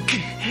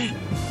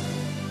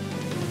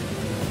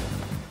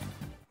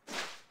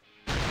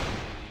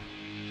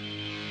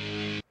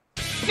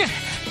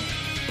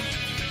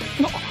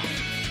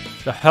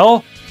The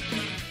hell?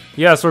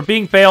 Yes, we're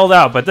being bailed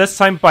out, but this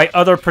time by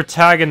other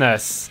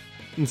protagonists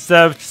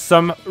instead of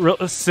some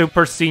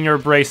super senior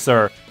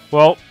bracer.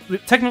 Well,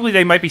 technically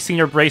they might be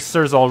senior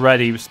bracers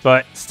already,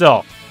 but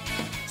still.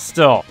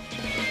 Still.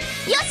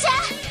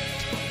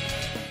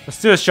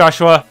 Let's do this,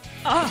 Joshua.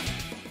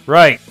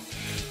 Right.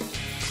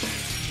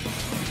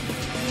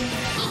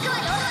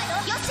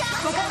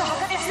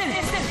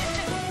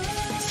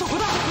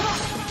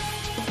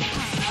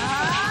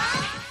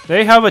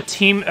 They have a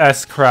Team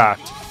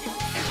S-Craft.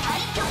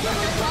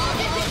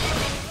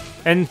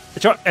 And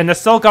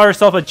Estelle got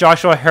herself a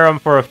Joshua harem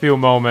for a few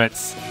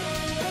moments.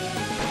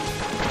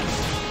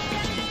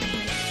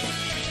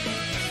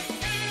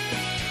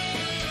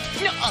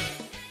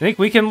 Think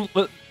we can,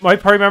 my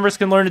party members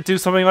can learn to do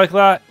something like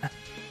that?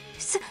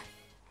 す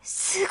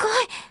ごい。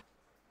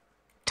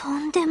と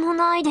んでも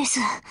ないです。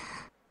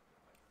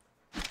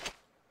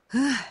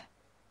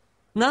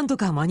なんと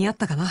か間に合っ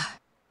たかな。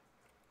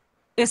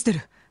エステ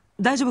ル、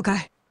大丈夫か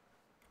い？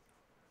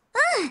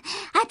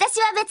私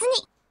は別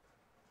に。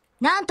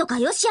なんとか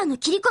ヨシアの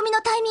切り込み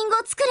のタイミングを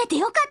作れて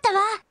よかった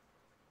わ。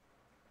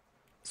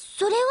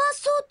それは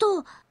そ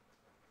うと。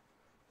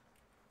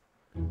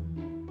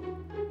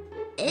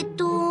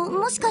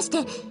もしかし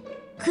て、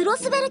クロ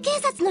スベル警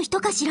察の人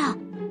かしら？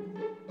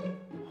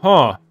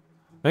 Huh.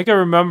 I think I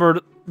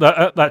remembered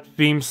that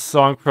theme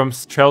song from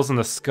Trails in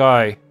the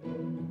Sky.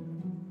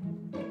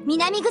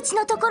 南口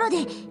のところで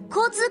交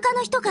通課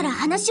の人から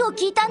話を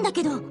聞いたんだ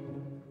けど。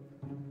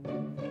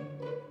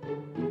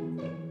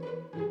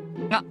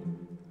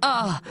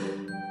ああ、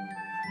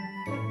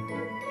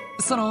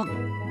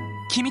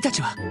君た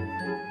ちは？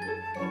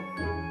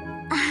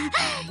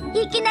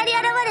いきなり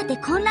現れて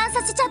混乱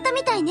させちゃった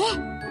みたいね。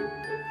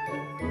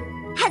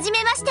はじ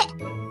めまして。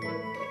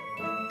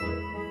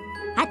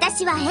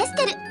私はエス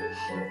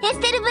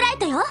テル・ブライ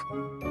トよ。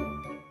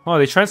Oh,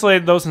 they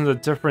translated those into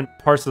different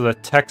parts of the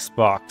text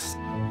box.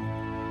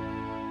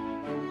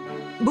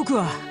 僕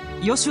は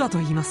ヨシュアと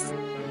言います。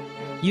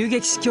遊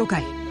撃士協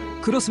会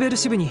クロスベル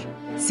支部に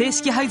正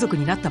式配属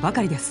になったば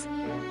かりです。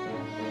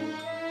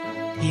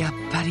やっ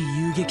ぱり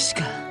遊撃士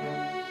か。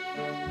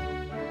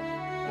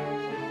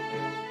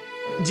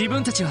自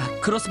分たちは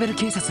クロスベル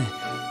警察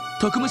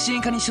特務支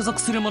援課に所属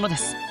する者で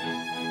す。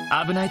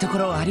危ないとこ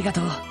ろをありが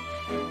とう。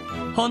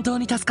本当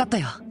に助かった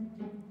よ。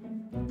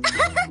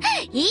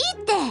いいっ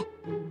て。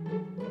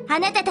あ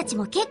なたたち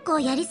も結構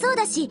やりそう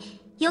だし、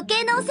余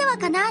計なお世話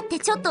かなって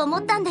ちょっと思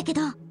ったんだけ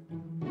ど。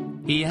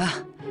いや、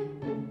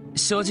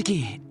正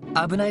直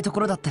危ないとこ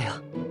ろだったよ。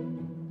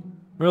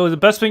Really,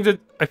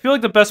 I feel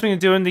like the best thing to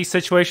do in these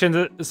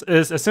situations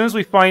is as soon as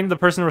we find the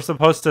person we're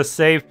supposed to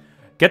save,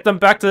 get them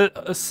back to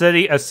the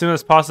city as soon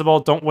as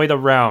possible. Don't wait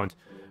around.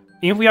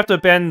 Even if we have to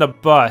abandon the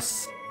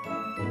bus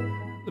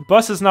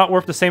is not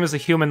worth the same as a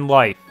human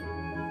life.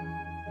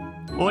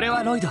 俺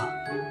はロ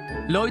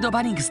イド・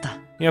バニングスだ。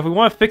Yeah, if we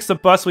want to fix the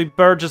bus, we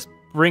better just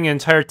bring an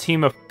entire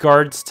team of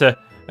guards to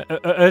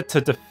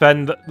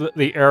defend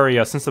the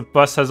area, since the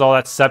bus has all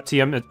that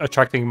septium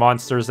attracting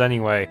monsters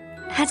anyway.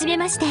 はじめ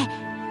まして、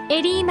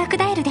エリー・マク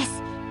ダイルで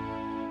す。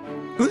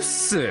うっ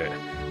す、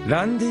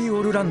ランディ・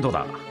オルランド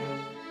だ。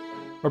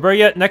Or better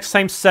yet, next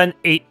time send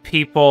 8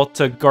 people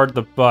to guard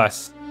the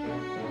bus.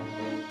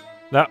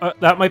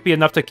 That might be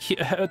enough to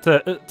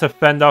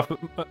fend off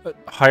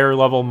higher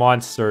level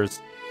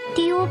monsters.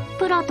 ティオ・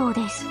プラト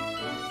です。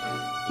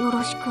よ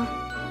ろしく。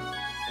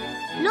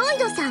ロイ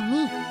ドさん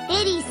に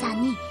エリーさ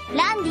んに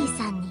ランディ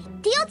さんに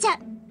ティオちゃん。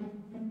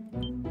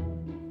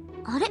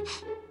あれ、テ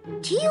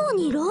ィオ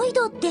にロイ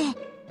ドって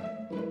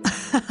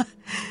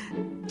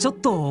ちょっ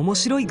と面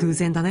白い偶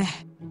然だね。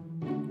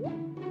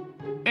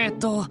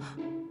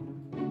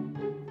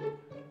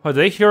Oh,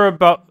 they hear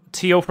about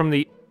Tio from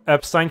the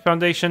Epstein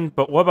Foundation,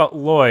 but what about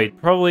Lloyd?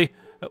 Probably,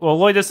 well,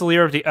 Lloyd is the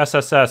leader of the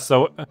SSS,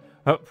 so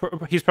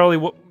he's probably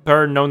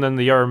better known than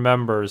the other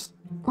members.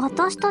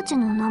 私たち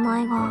の名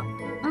前が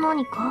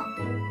何か?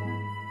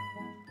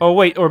 Oh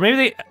wait, or maybe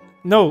they...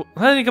 No,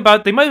 I think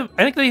about it, they might have,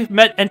 I think they've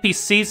met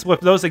NPCs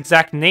with those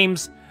exact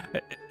names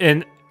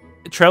in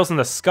Trails in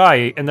the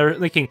Sky, and they're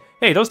thinking,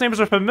 hey, those names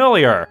are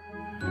familiar.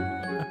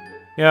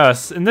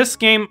 Yes, in this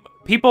game,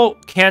 people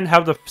can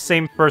have the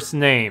same first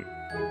name.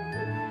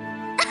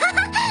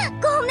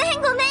 ごめ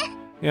んごめん。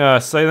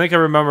 Yes, I think I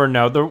remember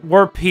now. There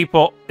were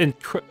people in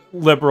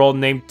Liberal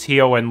named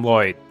Tio and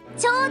Lloyd.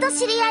 ちょうど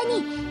知り合い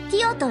にテ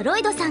ィオとロ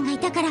イドさんがい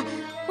たから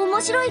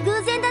面白い偶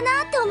然だ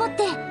なって思っ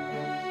て。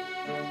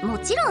も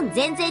ちろん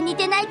全然似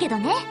てないけど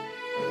ね。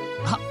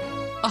は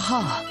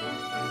あ。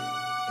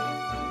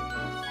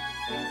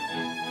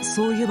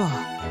そういえば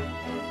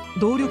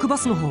動力バ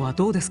スの方は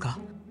どうですか？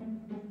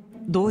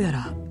どうや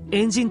ら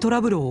エンジント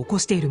ラブルを起こ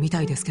しているみ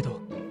たいですけ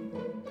ど。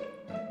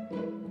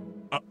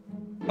あ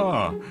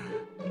あ、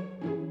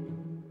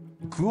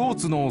クォー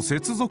ツの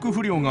接続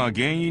不良が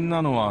原因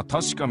なのは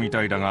確かみ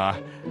たいだが、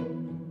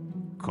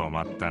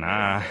困った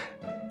な。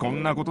こ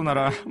んなことな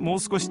らもう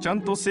少しちゃ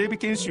んと整備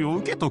研修を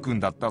受けとくん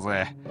だった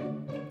ぜ。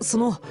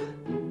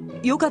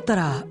よかった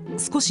ら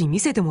少し見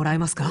せてもらえ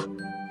ますか？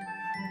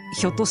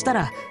ひょっとした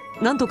ら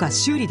なんとか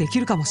修理でき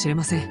るかもしれ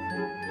ません。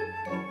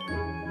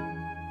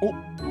お、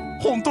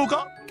本当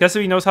か? Guess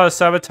if he knows how to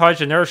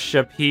sabotage an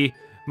airship, he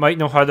might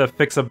know how to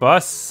fix a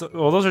bus.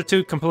 Well, those are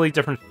two completely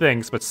different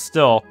things, but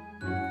still.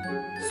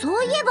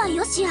 そういえば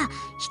よしや、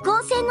飛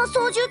行船の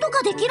操縦と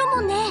かできる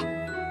もんね。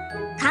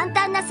簡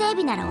単な整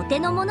備ならお手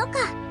の物か。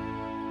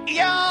い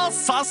やー、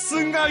さ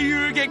すが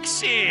遊撃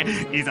士。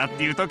いざっ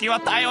ていう時は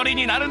頼り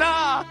になる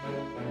な。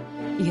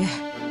いえ、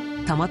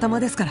たまたま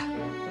ですから。な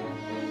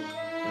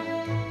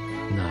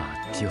あ、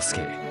ティオス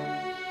ケ、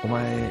お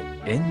前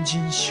エンジ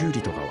ン修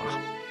理とかは？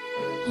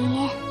いい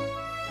え、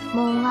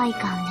門外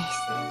漢で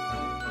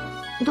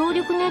す。動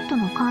力ネット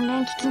の関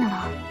連機器な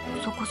ら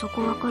そこそ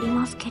こわかり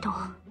ますけど。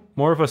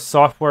More of a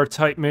software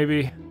type,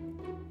 maybe?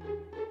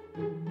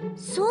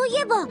 そうい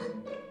えば、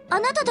あ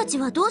なたたち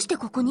はどうして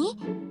ここに？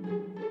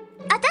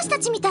私た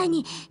ちみたい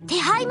に手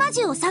配魔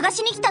獣を探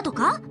しに来たと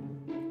か？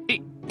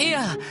い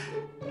や、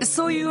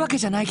そういうわけ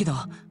じゃないけど。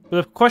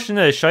But the question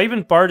is, should I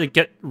even bother to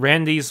get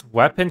Randy's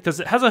weapon? Because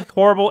it has a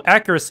horrible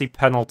accuracy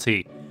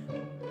penalty.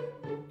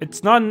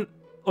 It's not...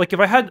 Like,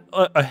 if I had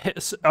a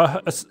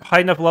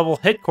high enough level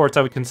hit courts,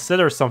 I would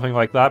consider something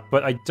like that,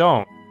 but I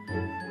don't.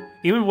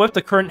 Even with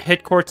the current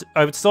hit courts,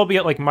 I would still be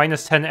at like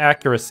 -10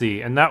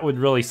 accuracy, and that would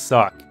really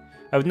suck.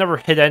 I would never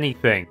hit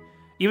anything.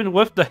 Even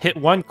with the hit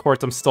 1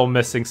 courts, I'm still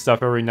missing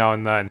stuff every now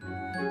and then.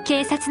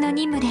 警察の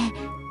任務で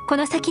こ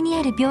の先に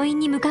ある病院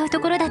に向かうと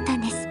ころだった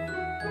んです。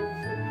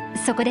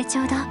そこでち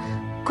ょうど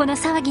この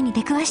騒ぎに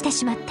出くわして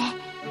しまって。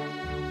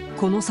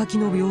この先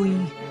の病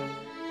院、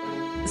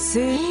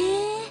St.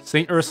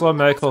 Ursula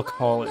Medical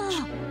College.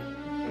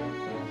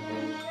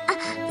 あ、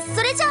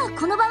それじゃあ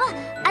この場は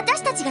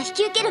私たちが引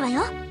き受けるわ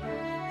よ。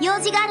用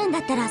事があるんだ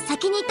ったら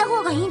先に行った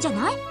方がいいんじゃ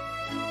ない？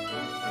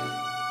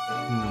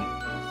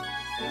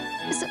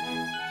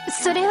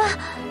それは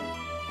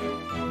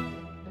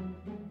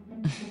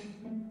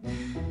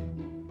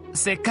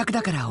せっかく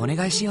だからお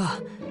願いしよう。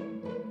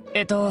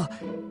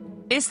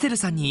エステル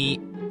さんに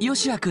ヨ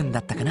シア君だ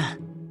ったかな。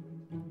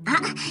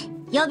あ、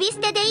呼び捨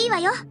てでいいわ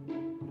よ。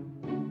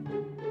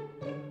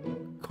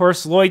Of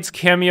course, Lloyd's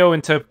cameo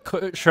into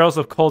Trails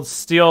of Cold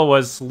Steel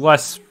was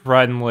less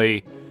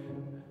friendly,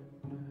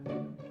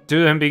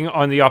 due to him being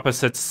on the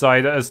opposite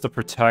side as the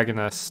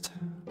protagonist.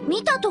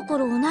 見たとこ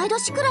ろ同い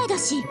年くらいだ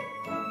し。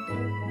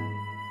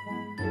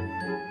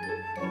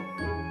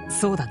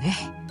そうだね。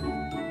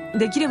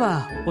できれ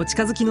ばお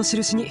近づきの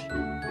印に。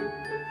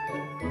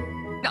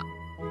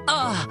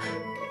ああ。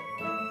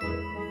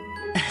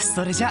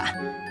それじゃあ、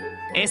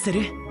エステ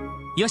ル、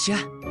ヨシア、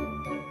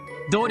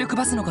動力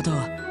バスのことを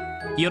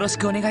よろし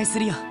くお願いす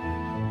るよ。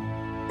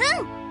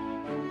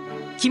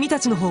君た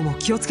ちの方も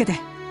気をつけて。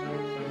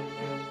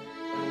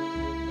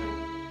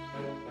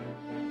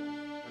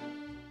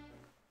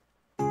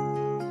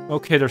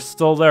Okay, they're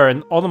still there,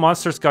 and all the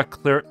monsters got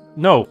cleared.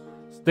 No,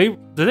 did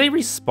they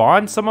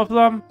respawn? Some of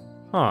them,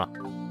 huh?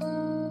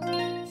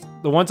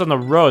 The ones on the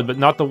road,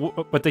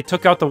 but they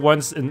took out the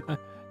ones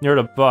near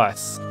the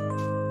bus.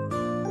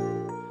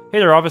 Hey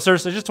there,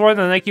 officers. I just wanted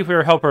to thank you for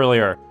your help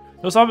earlier.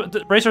 Those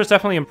racers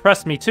definitely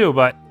impressed me too,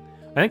 but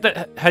I think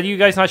that had you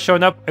guys not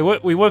shown up,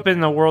 we would have been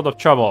in a world of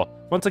trouble.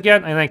 Once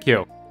again, I thank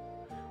you.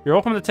 You're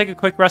welcome to take a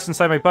quick rest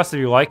inside my bus if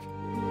you like.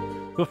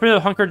 Feel free to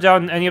hunker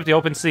down in any of the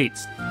open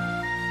seats.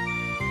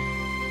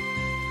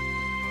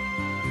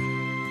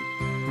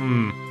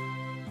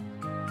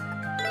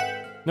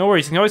 No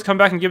worries, you can always come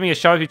back and give me a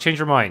shout if you change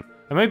your mind.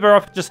 I might be better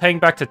off just heading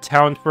back to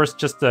town first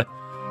just to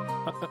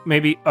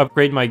maybe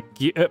upgrade my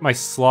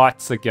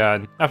slots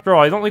again. After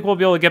all, I don't think we'll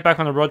be able to get back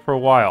on the road for a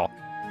while.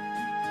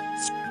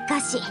 しか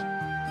し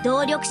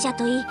動力車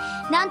といい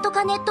なんと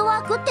かネット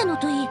ワークっての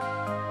といい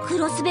ク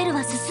ロスベル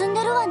は進ん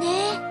でるわ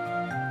ね。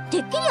て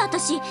っきり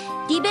私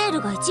リベー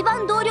ルが一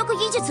番動力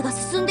技術が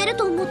進んでる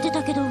と思って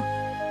たけど。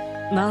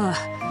まあ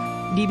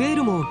リベー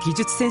ルも技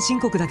術先進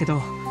国だけ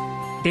ど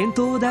伝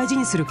統を大事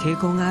にする傾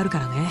向があるか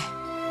らね。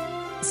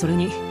それ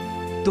に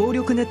動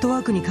力ネットワ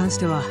ークに関し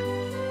ては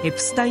エプ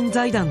スタイン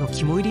財団の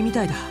肝入りみ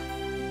たいだ。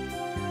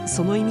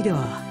その意味で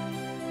は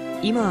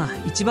今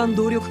一番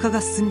動力化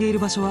が進んでいる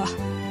場所は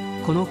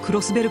このク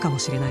ロスベルかも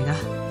しれないな。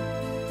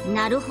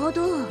なるほ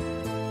ど。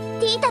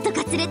ティータと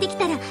か連れてき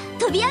たら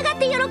飛び上がっ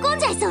て喜ん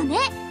じゃいそうね。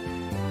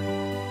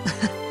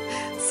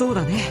そう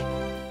だね。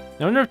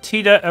 I wonder if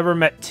Tita ever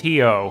met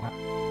Tio.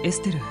 エ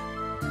ステル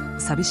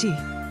寂しい？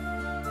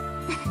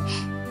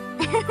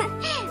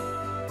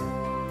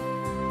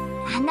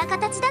あんな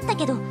形だった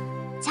けど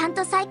ちゃん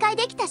と再会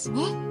できたし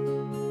ね。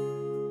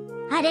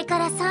あれか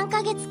ら3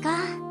ヶ月か。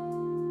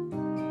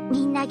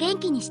みんな元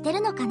気にして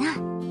るのかな。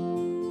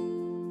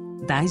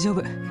大丈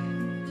夫。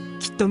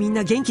きっとみん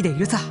な元気でい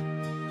るさ。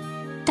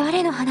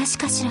誰の話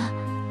かしら。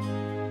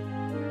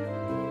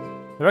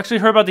 I've actually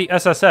heard about the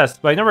SSS,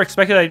 but I never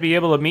expected I'd be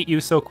able to meet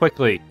you so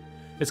quickly.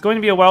 It's going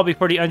to be a while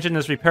before the engine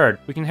is repaired.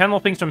 We can handle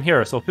things from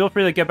here, so feel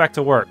free to get back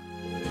to work.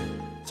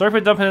 Sorry for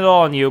dumping it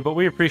all on you, but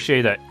we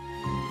appreciate it.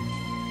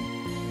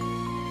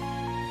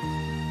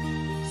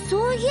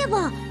 そういえ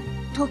ば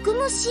特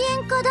務支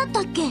援課だった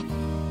っけ。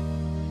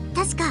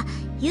確か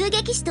遊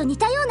撃士と似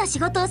たような仕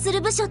事をする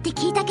部署って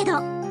聞いたけ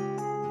ど。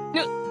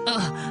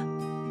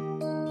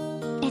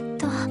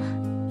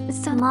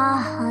ま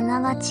ああな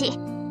がち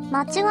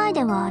間違い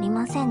ではあり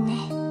ませんね。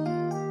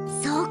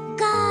そっ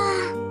か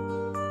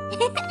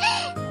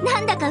な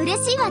んだか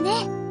嬉しいわね。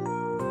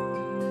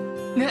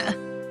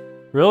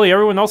Really?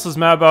 Everyone else is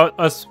mad about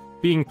us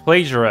being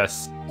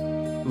plagiarists.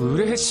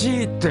 嬉し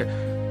いって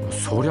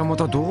そりゃま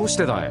たどうし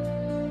てだい。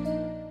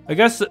 I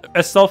guess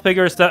Estelle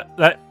figures that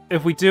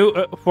if we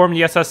do form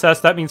the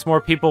SSS, that means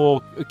more people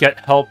will get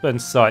help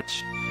and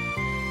such.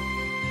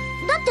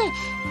 だって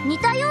似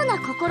たような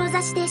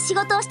志で仕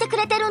事をしてく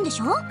れてるんで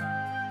しょ。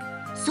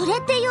それ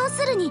って要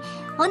するに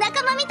お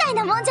仲間みたい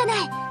なもんじゃない。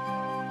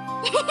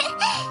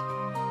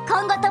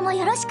今後とも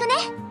よろしくね。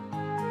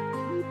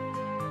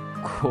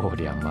こ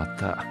りゃま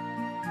た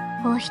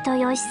お人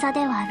よしさで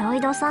はロイ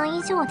ドさん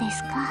以上で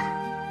すか。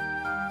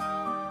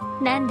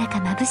なんだか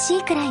眩し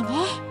いくらいね。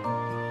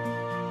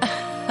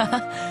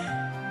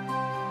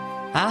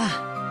あ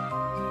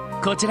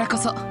あ、こちらこ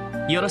そ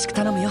よろしく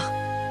頼むよ。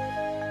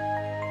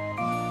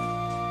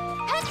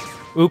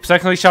Oops, I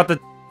accidentally shot the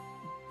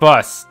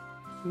bus.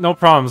 No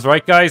problems,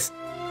 right, guys?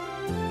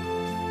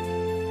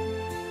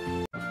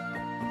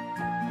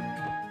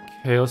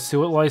 Okay, let's see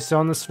what lies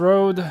down this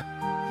road.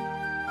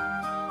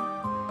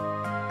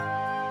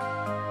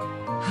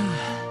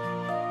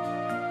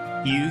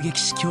 遊撃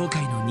士協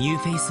会のニュー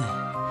フェイス、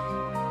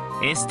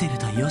エステル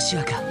とヨシ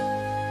アか。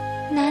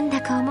なんだ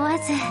か思わ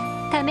ず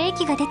ため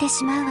息が出て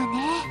しまうわね。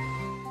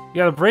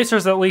Yeah, the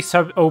Bracers at least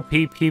have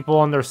OP people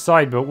on their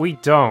side, but we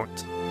don't.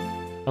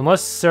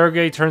 Unless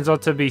Sergei turns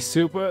out to be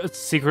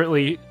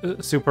secretly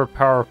super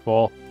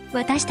powerful.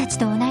 私たち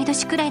と同い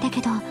年くらいだ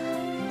けど、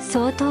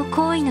相当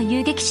高位の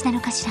遊撃士な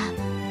のかしら。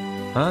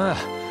あ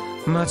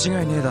あ、間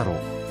違いねえだろう。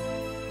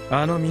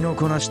あの身の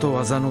こなしと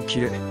技の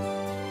キレ、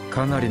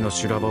かなりの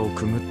修羅場を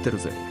くぐってる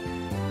ぜ。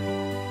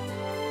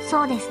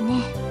そうですね。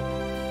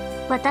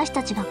私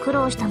たちが苦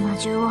労した魔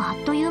獣はあ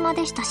っという間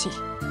でしたし、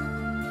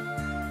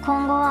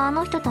今後はあ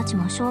の人たち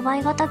も商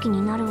売敵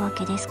になるわ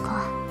けです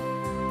か。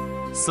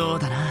そう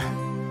だな。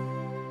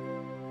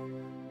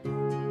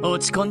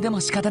落ち込んで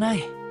も仕方な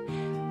い。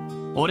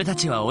俺た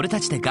ちは俺た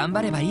ちで頑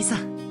張ればいいさ。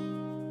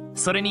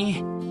それ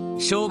に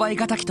商売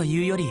敵と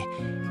いうより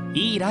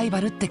いいライ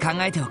バルって考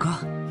えておこ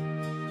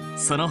う。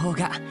その方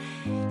が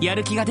や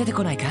る気が出て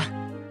こないか。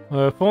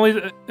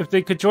If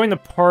they could join the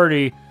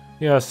party,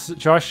 yes,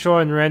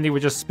 Joshua and Randy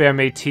would just spam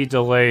AT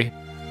delay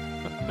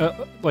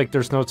like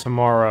there's no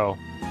tomorrow.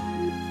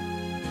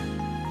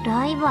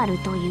 ライバル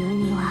と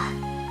いうには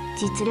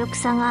実力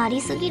差があ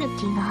りすぎる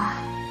気が。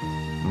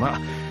ま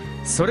あ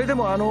それで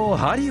も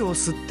ハリオ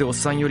スっておっ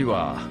さんより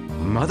は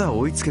まだ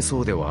追いつけそ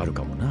うではある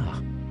かもな。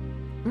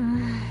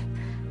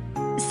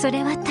そ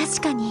れは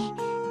確かに。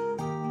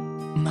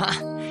まあ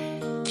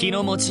気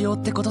の持ちようっ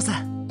てこと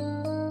さ。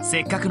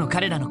せっかくの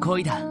彼らの行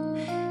為だ。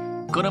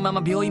このま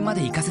ま病院ま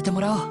で行かせても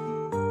らお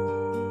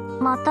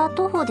う。また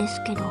徒歩です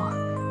けど、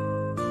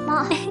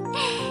まあ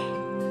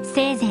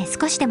せいぜい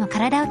少しでも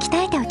体を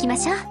鍛えておきま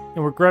しょう。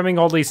 And we're grabbing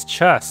all these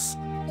chests.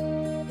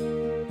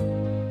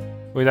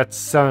 Wait, that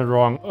sounded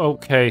wrong.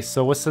 Okay,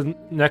 so what's the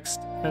next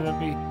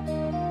enemy?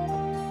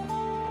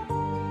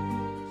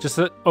 Just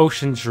an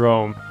ocean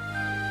drome.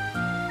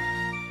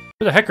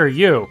 Who the heck are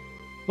you?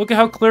 Look at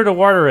how clear the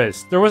water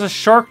is. There was a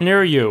shark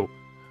near you.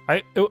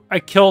 I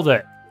killed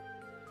it.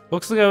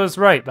 Looks like I was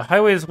right. The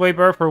highway is way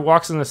better for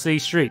walks in the city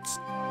streets.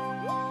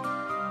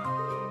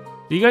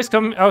 Do you guys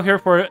come out here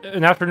for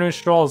an afternoon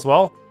stroll as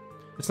well?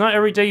 It's not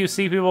every day you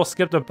see people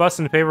skip the bus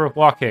in favor of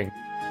walking.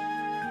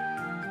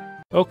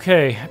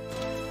 Okay.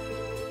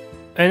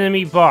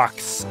 Enemy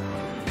box.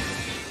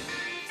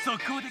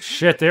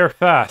 Shit, they're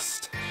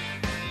fast.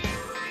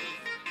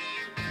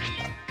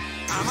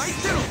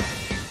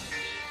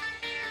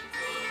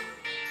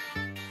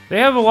 They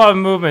have a lot of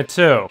movement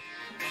too.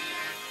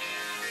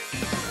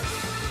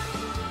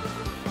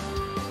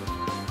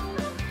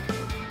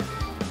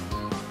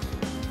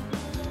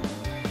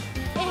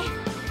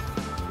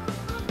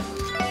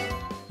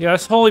 Yeah,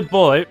 this holy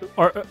bullet,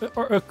 or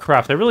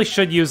craft, I really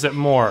should use it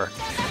more.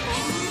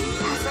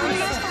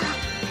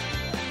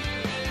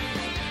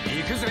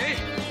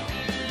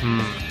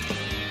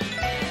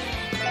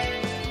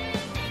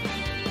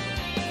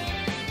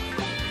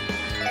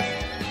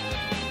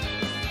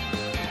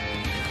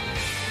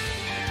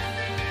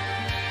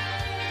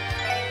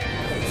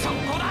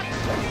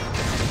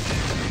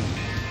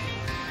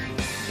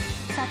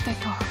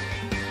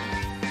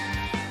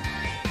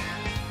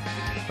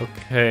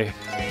 Okay.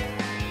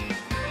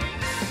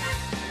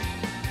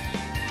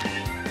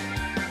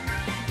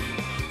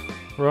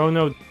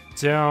 Chrono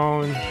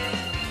down.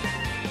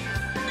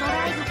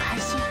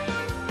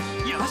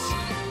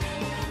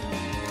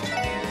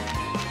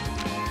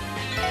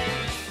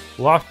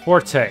 La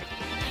Forte.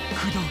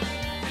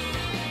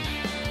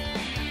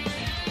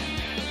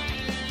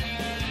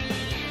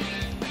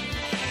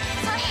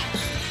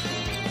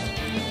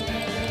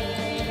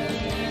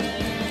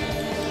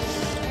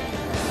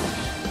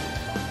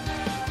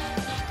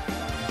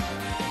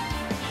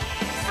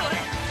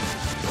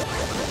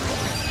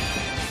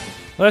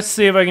 Let's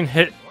see if I can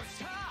hit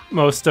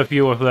most of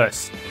you with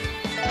this.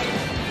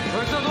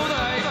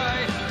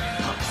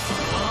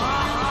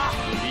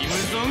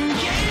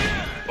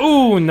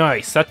 Ooh,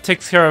 nice. That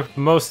takes care of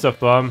most of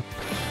them.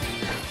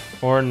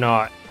 Or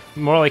not.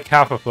 More like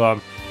half of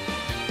them.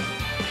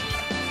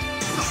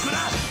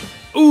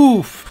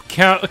 Oof!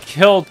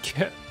 Killed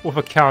with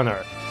a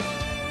counter.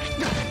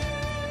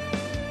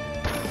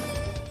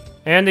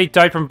 And they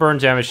died from burn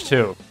damage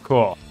too.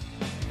 Cool.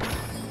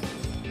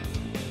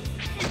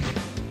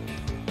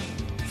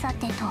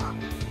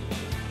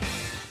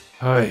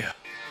 Hey.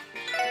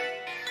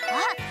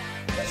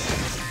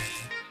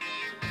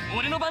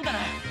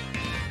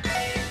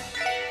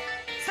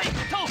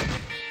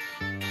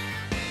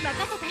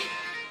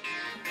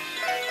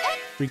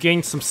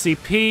 Regain some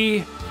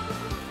CP.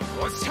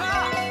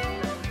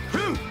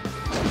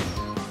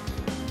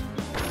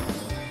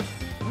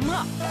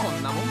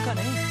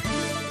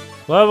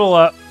 Level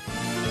up.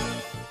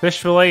 Fish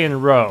fillet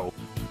and roe.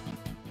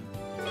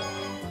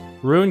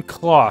 Rune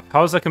cloth.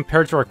 How is that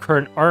compared to our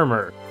current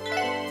armor?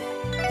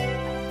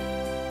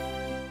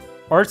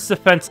 Art's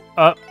defense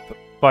up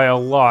by a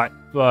lot,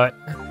 but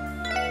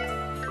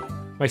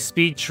my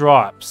speed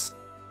drops.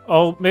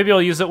 Oh, maybe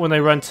I'll use it when I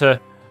run to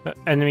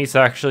enemies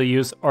that actually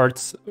use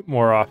arts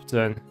more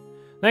often.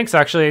 Thanks,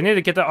 actually. I need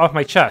to get that off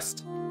my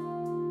chest.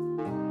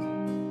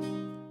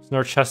 There's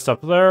another chest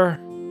up there.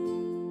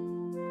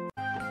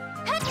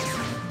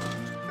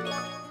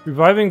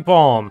 Reviving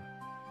Balm.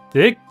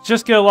 Did it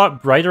just get a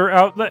lot brighter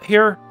out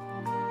here?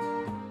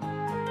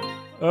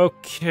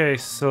 Okay,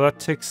 so that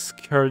takes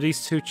care of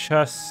these two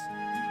chests.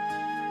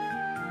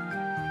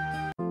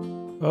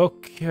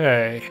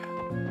 Okay.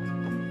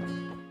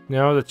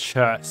 Now the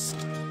chest.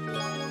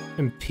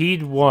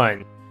 Impede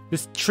 1.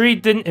 This tree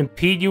didn't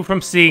impede you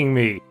from seeing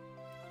me.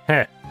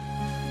 Heh.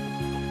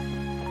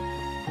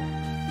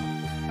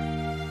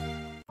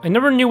 I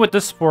never knew what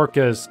this fork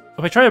is.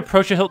 If I try to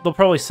approach it, they'll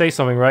probably say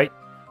something, right?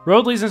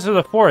 Road leads into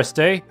the forest,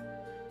 eh?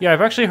 Yeah,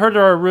 I've actually heard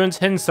there are ruins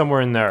hidden somewhere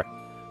in there.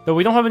 Though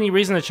we don't have any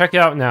reason to check it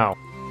out now.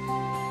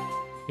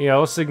 Yeah,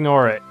 let's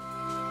ignore it.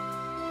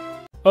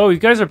 Oh, you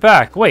guys are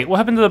back. Wait, what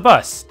happened to the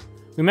bus?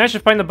 We managed to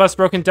find the bus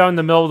broken down in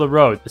the middle of the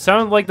road. It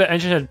sounded like the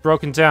engine had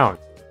broken down.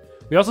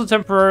 We also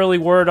temporarily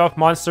warded off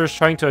monsters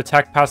trying to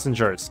attack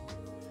passengers.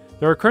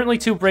 There are currently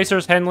 2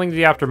 bracers handling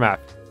the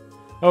aftermath.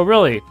 Oh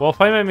really? Well,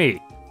 fine by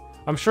me.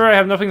 I'm sure I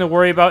have nothing to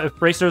worry about if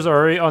bracers are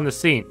already on the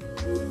scene.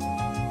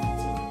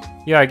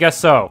 Yeah, I guess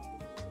so.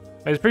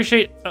 I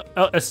appreciate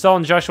Estelle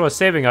and Joshua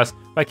saving us,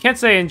 but I can't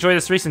say I enjoy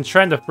this recent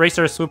trend of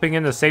bracers swooping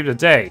in to save the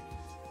day.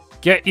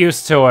 Get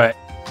used to it.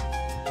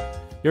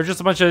 You're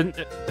just a bunch of...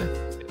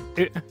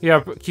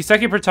 yeah,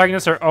 Kiseki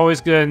protagonists are always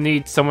gonna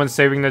need someone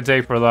saving the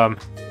day for them.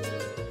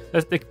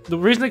 The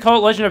reason they call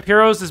it Legend of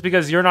Heroes is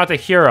because you're not the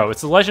hero.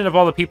 It's the legend of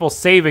all the people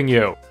saving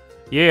you.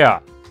 Yeah.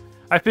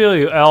 I feel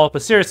you, Elle,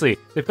 but seriously,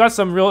 they've got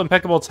some real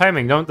impeccable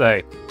timing, don't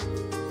they?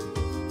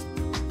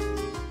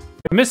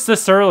 I missed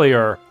this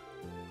earlier.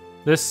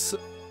 This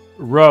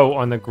row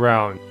on the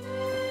ground.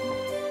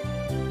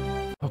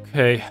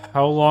 Okay,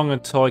 how long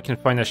until I can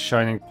find a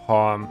shining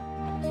palm?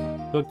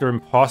 I feel like they're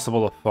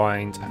impossible to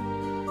find.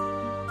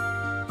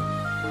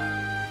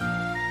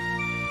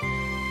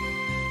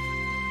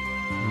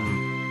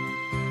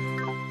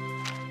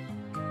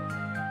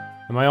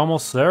 Am I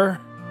almost there?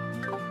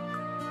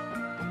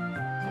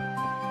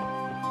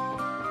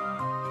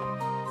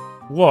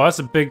 Whoa, that's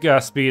a big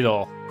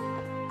beetle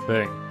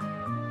thing.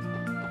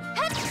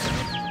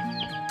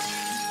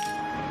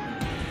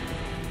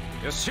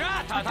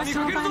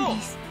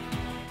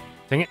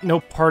 Dang it, no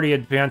party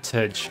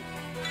advantage.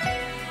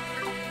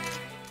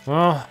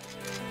 Well,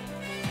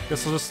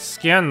 guess I'll just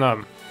scan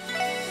them.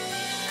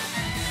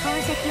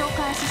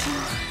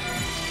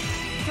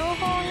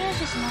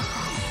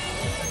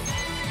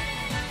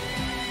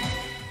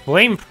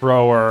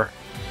 Flamethrower.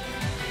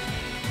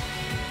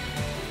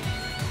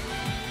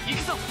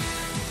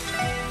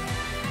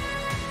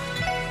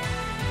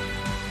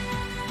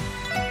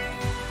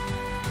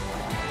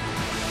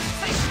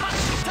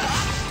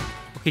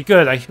 Okay,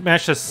 good. I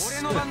managed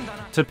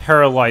to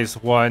paralyze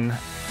one.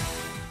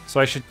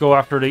 So I should go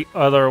after the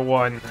other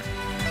one.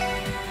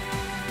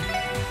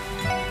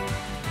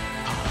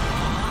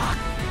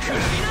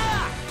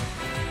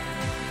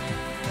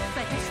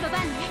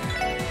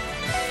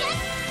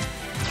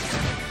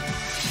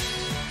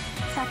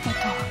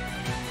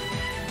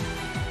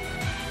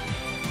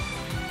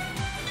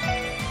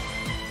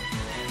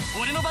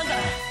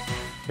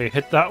 Okay,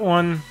 hit that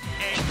one.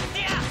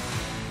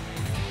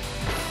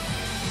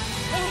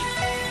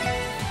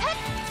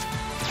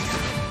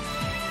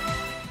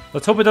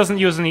 Let's hope it doesn't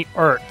use any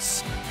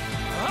arts.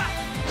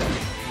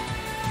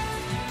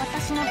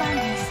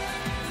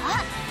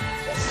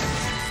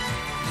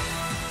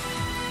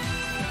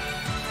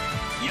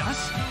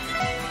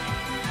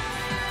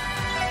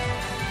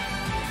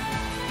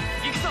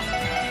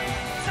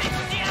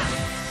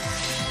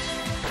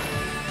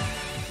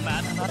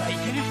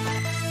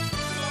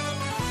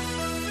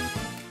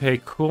 Okay,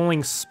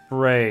 cooling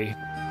spray.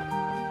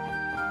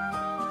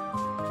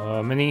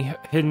 Any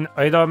hidden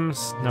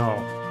items? No.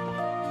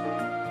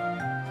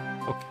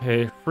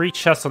 Okay, free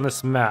chests on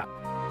this map.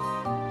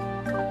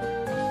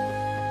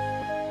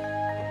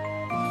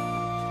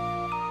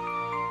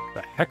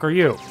 The heck are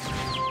you?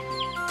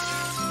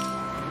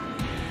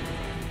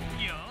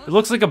 It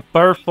looks like a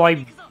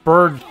butterfly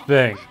bird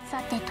thing.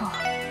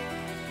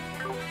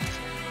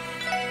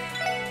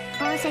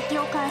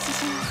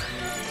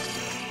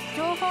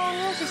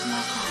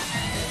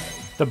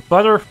 The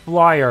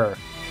butterflyer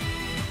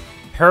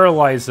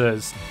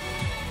paralyzes.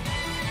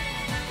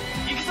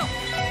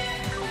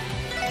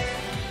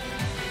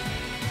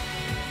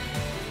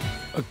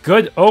 A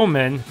good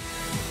omen.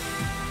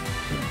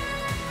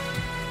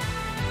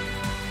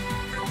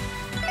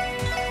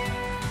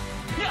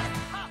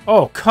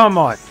 Oh, come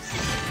on.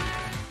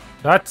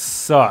 That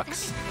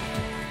sucks.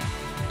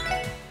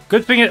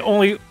 Good thing it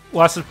only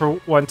lasted for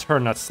one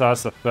turn, that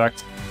status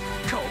effect.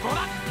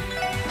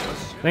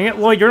 Dang it,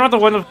 Lloyd, you're not the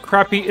one with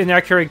crappy,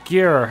 inaccurate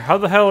gear. How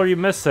the hell are you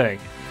missing?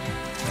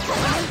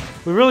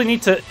 We really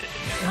need to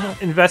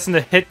invest in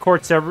the hit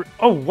courts every—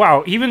 Oh,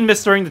 wow, even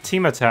missed during the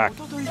team attack.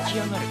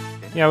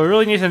 Yeah, we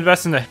really need to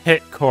invest in the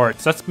hit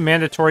courts. That's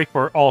mandatory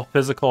for all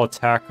physical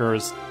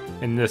attackers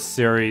in this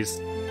series.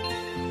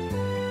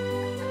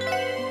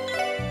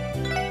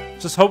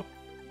 Just hope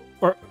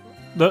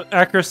the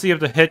accuracy of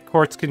the hit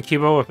courts can keep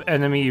up with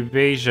enemy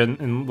evasion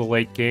in the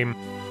late game.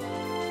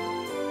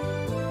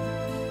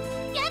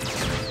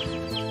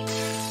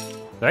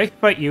 Did I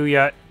fight you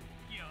yet?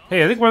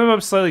 Hey, I think one of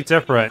them's slightly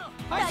different.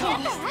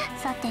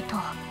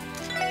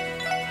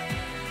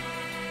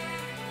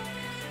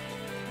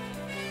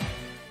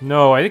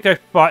 No, I think I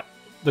fought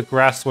the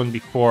grass one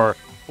before.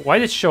 Why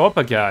did it show up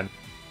again?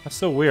 That's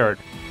so weird.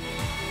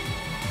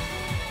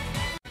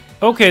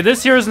 Okay,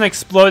 this here is an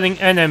exploding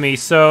enemy,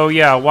 so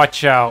yeah,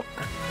 watch out.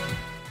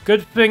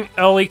 Good thing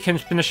Elie can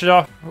finish it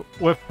off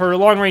with her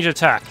long-range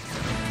attack.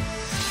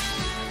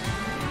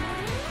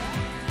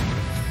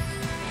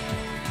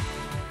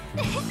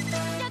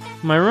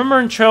 I remember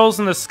in Trails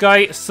in the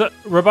Sky,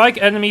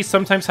 robotic enemies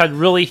sometimes had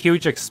really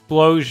huge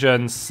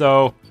explosions,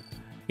 so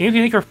even if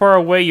you think you're far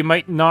away, you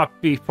might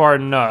not be far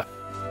enough.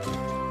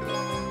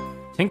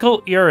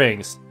 Tinkle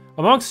earrings.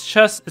 Amongst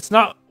chests, it's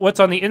not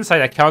what's on the inside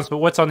that counts, but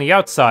what's on the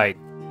outside.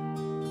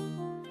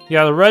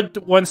 Yeah, the red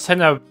ones tend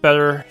to have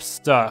better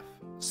stuff.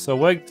 So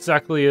what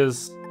exactly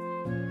is...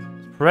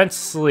 Prevent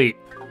sleep.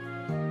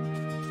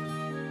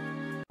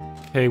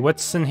 Okay,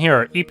 what's in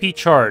here? EP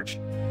charge.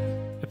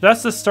 If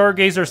that's the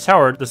Stargazer's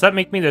tower, does that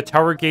make me the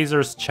Tower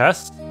Gazer's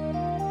chest?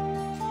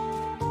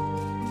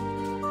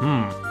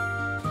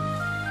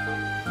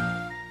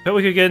 Bet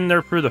we could get in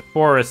there through the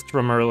forest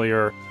from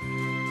earlier.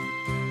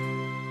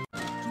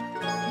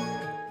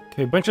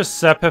 Okay, a bunch of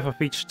Sepith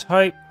of each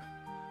type.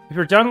 If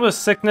you're down with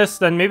sickness,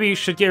 then maybe you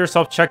should get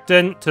yourself checked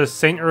in to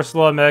St.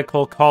 Ursula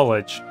Medical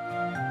College.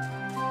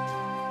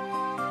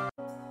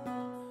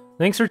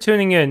 Thanks for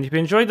tuning in. If you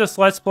enjoyed this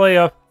Let's Play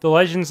of The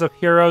Legends of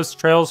Heroes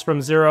Trails from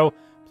Zero,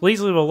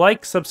 please leave a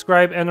like,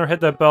 subscribe, and or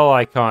hit that bell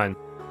icon.